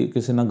ਤੁਸੀਂ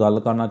ਕਿਸੇ ਨਾਲ ਗੱਲ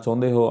ਕਰਨਾ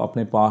ਚਾਹੁੰਦੇ ਹੋ,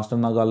 ਆਪਣੇ ਪਾਸਟਰ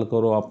ਨਾਲ ਗੱਲ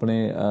ਕਰੋ,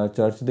 ਆਪਣੇ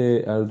ਚਰਚ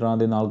ਦੇ ਐਲਡਰਾਂ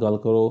ਦੇ ਨਾਲ ਗੱਲ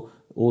ਕਰੋ,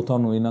 ਉਹ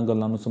ਤੁਹਾਨੂੰ ਇਹਨਾਂ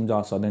ਗੱਲਾਂ ਨੂੰ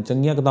ਸਮਝਾ ਸਕਦੇ ਹਨ।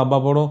 ਚੰਗੀਆਂ ਕਿਤਾਬਾਂ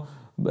ਪੜ੍ਹੋ।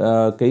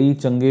 ਕਈ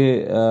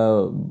ਚੰਗੇ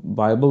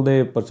ਬਾਈਬਲ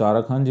ਦੇ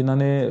ਪ੍ਰਚਾਰਕ ਹਨ ਜਿਨ੍ਹਾਂ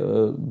ਨੇ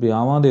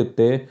ਵਿਆਹਾਂ ਦੇ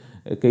ਉੱਤੇ,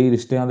 ਕਈ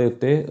ਰਿਸ਼ਤਿਆਂ ਦੇ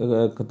ਉੱਤੇ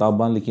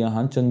ਕਿਤਾਬਾਂ ਲਿਖੀਆਂ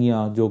ਹਨ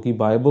ਚੰਗੀਆਂ, ਜੋ ਕਿ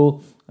ਬਾਈਬਲ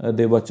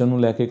ਦੇ ਵਚਨ ਨੂੰ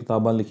ਲੈ ਕੇ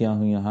ਕਿਤਾਬਾਂ ਲਿਖੀਆਂ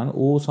ਹੋਈਆਂ ਹਨ।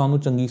 ਉਹ ਸਾਨੂੰ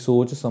ਚੰਗੀ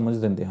ਸੋਚ ਸਮਝ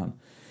ਦਿੰਦੇ ਹਨ।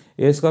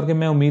 ਇਸ ਕਰਕੇ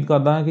ਮੈਂ ਉਮੀਦ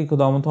ਕਰਦਾ ਹਾਂ ਕਿ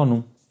ਖੁਦਾਵੰਦ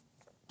ਤੁਹਾਨੂੰ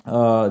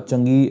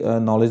ਚੰਗੀ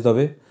ਨੌਲੇਜ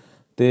ਦੇਵੇ।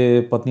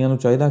 ਅਤੇ ਪਤਨੀਆਂ ਨੂੰ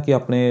ਚਾਹੀਦਾ ਕਿ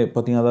ਆਪਣੇ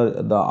ਪਤੀਆਂ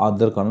ਦਾ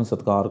ਆਦਰ ਕਰਨ,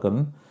 ਸਤਿਕਾਰ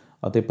ਕਰਨ,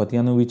 ਅਤੇ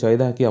ਪਤੀਆਂ ਨੂੰ ਵੀ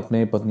ਚਾਹੀਦਾ ਹੈ ਕਿ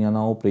ਆਪਣੇ ਪਤਨੀਆਂ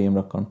ਨਾਲ ਉਹ ਪ੍ਰੇਮ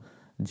ਰੱਖਣ,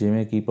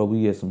 ਜਿਵੇਂ ਕਿ ਪ੍ਰਭੂ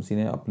ਯਿਸੂ ਮਸੀਹ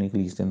ਨੇ ਆਪਣੀ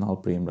ਕਲੀਸਿਆ ਦੇ ਨਾਲ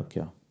ਪ੍ਰੇਮ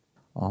ਰੱਖਿਆ।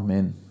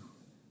 ਆਮੀਨ।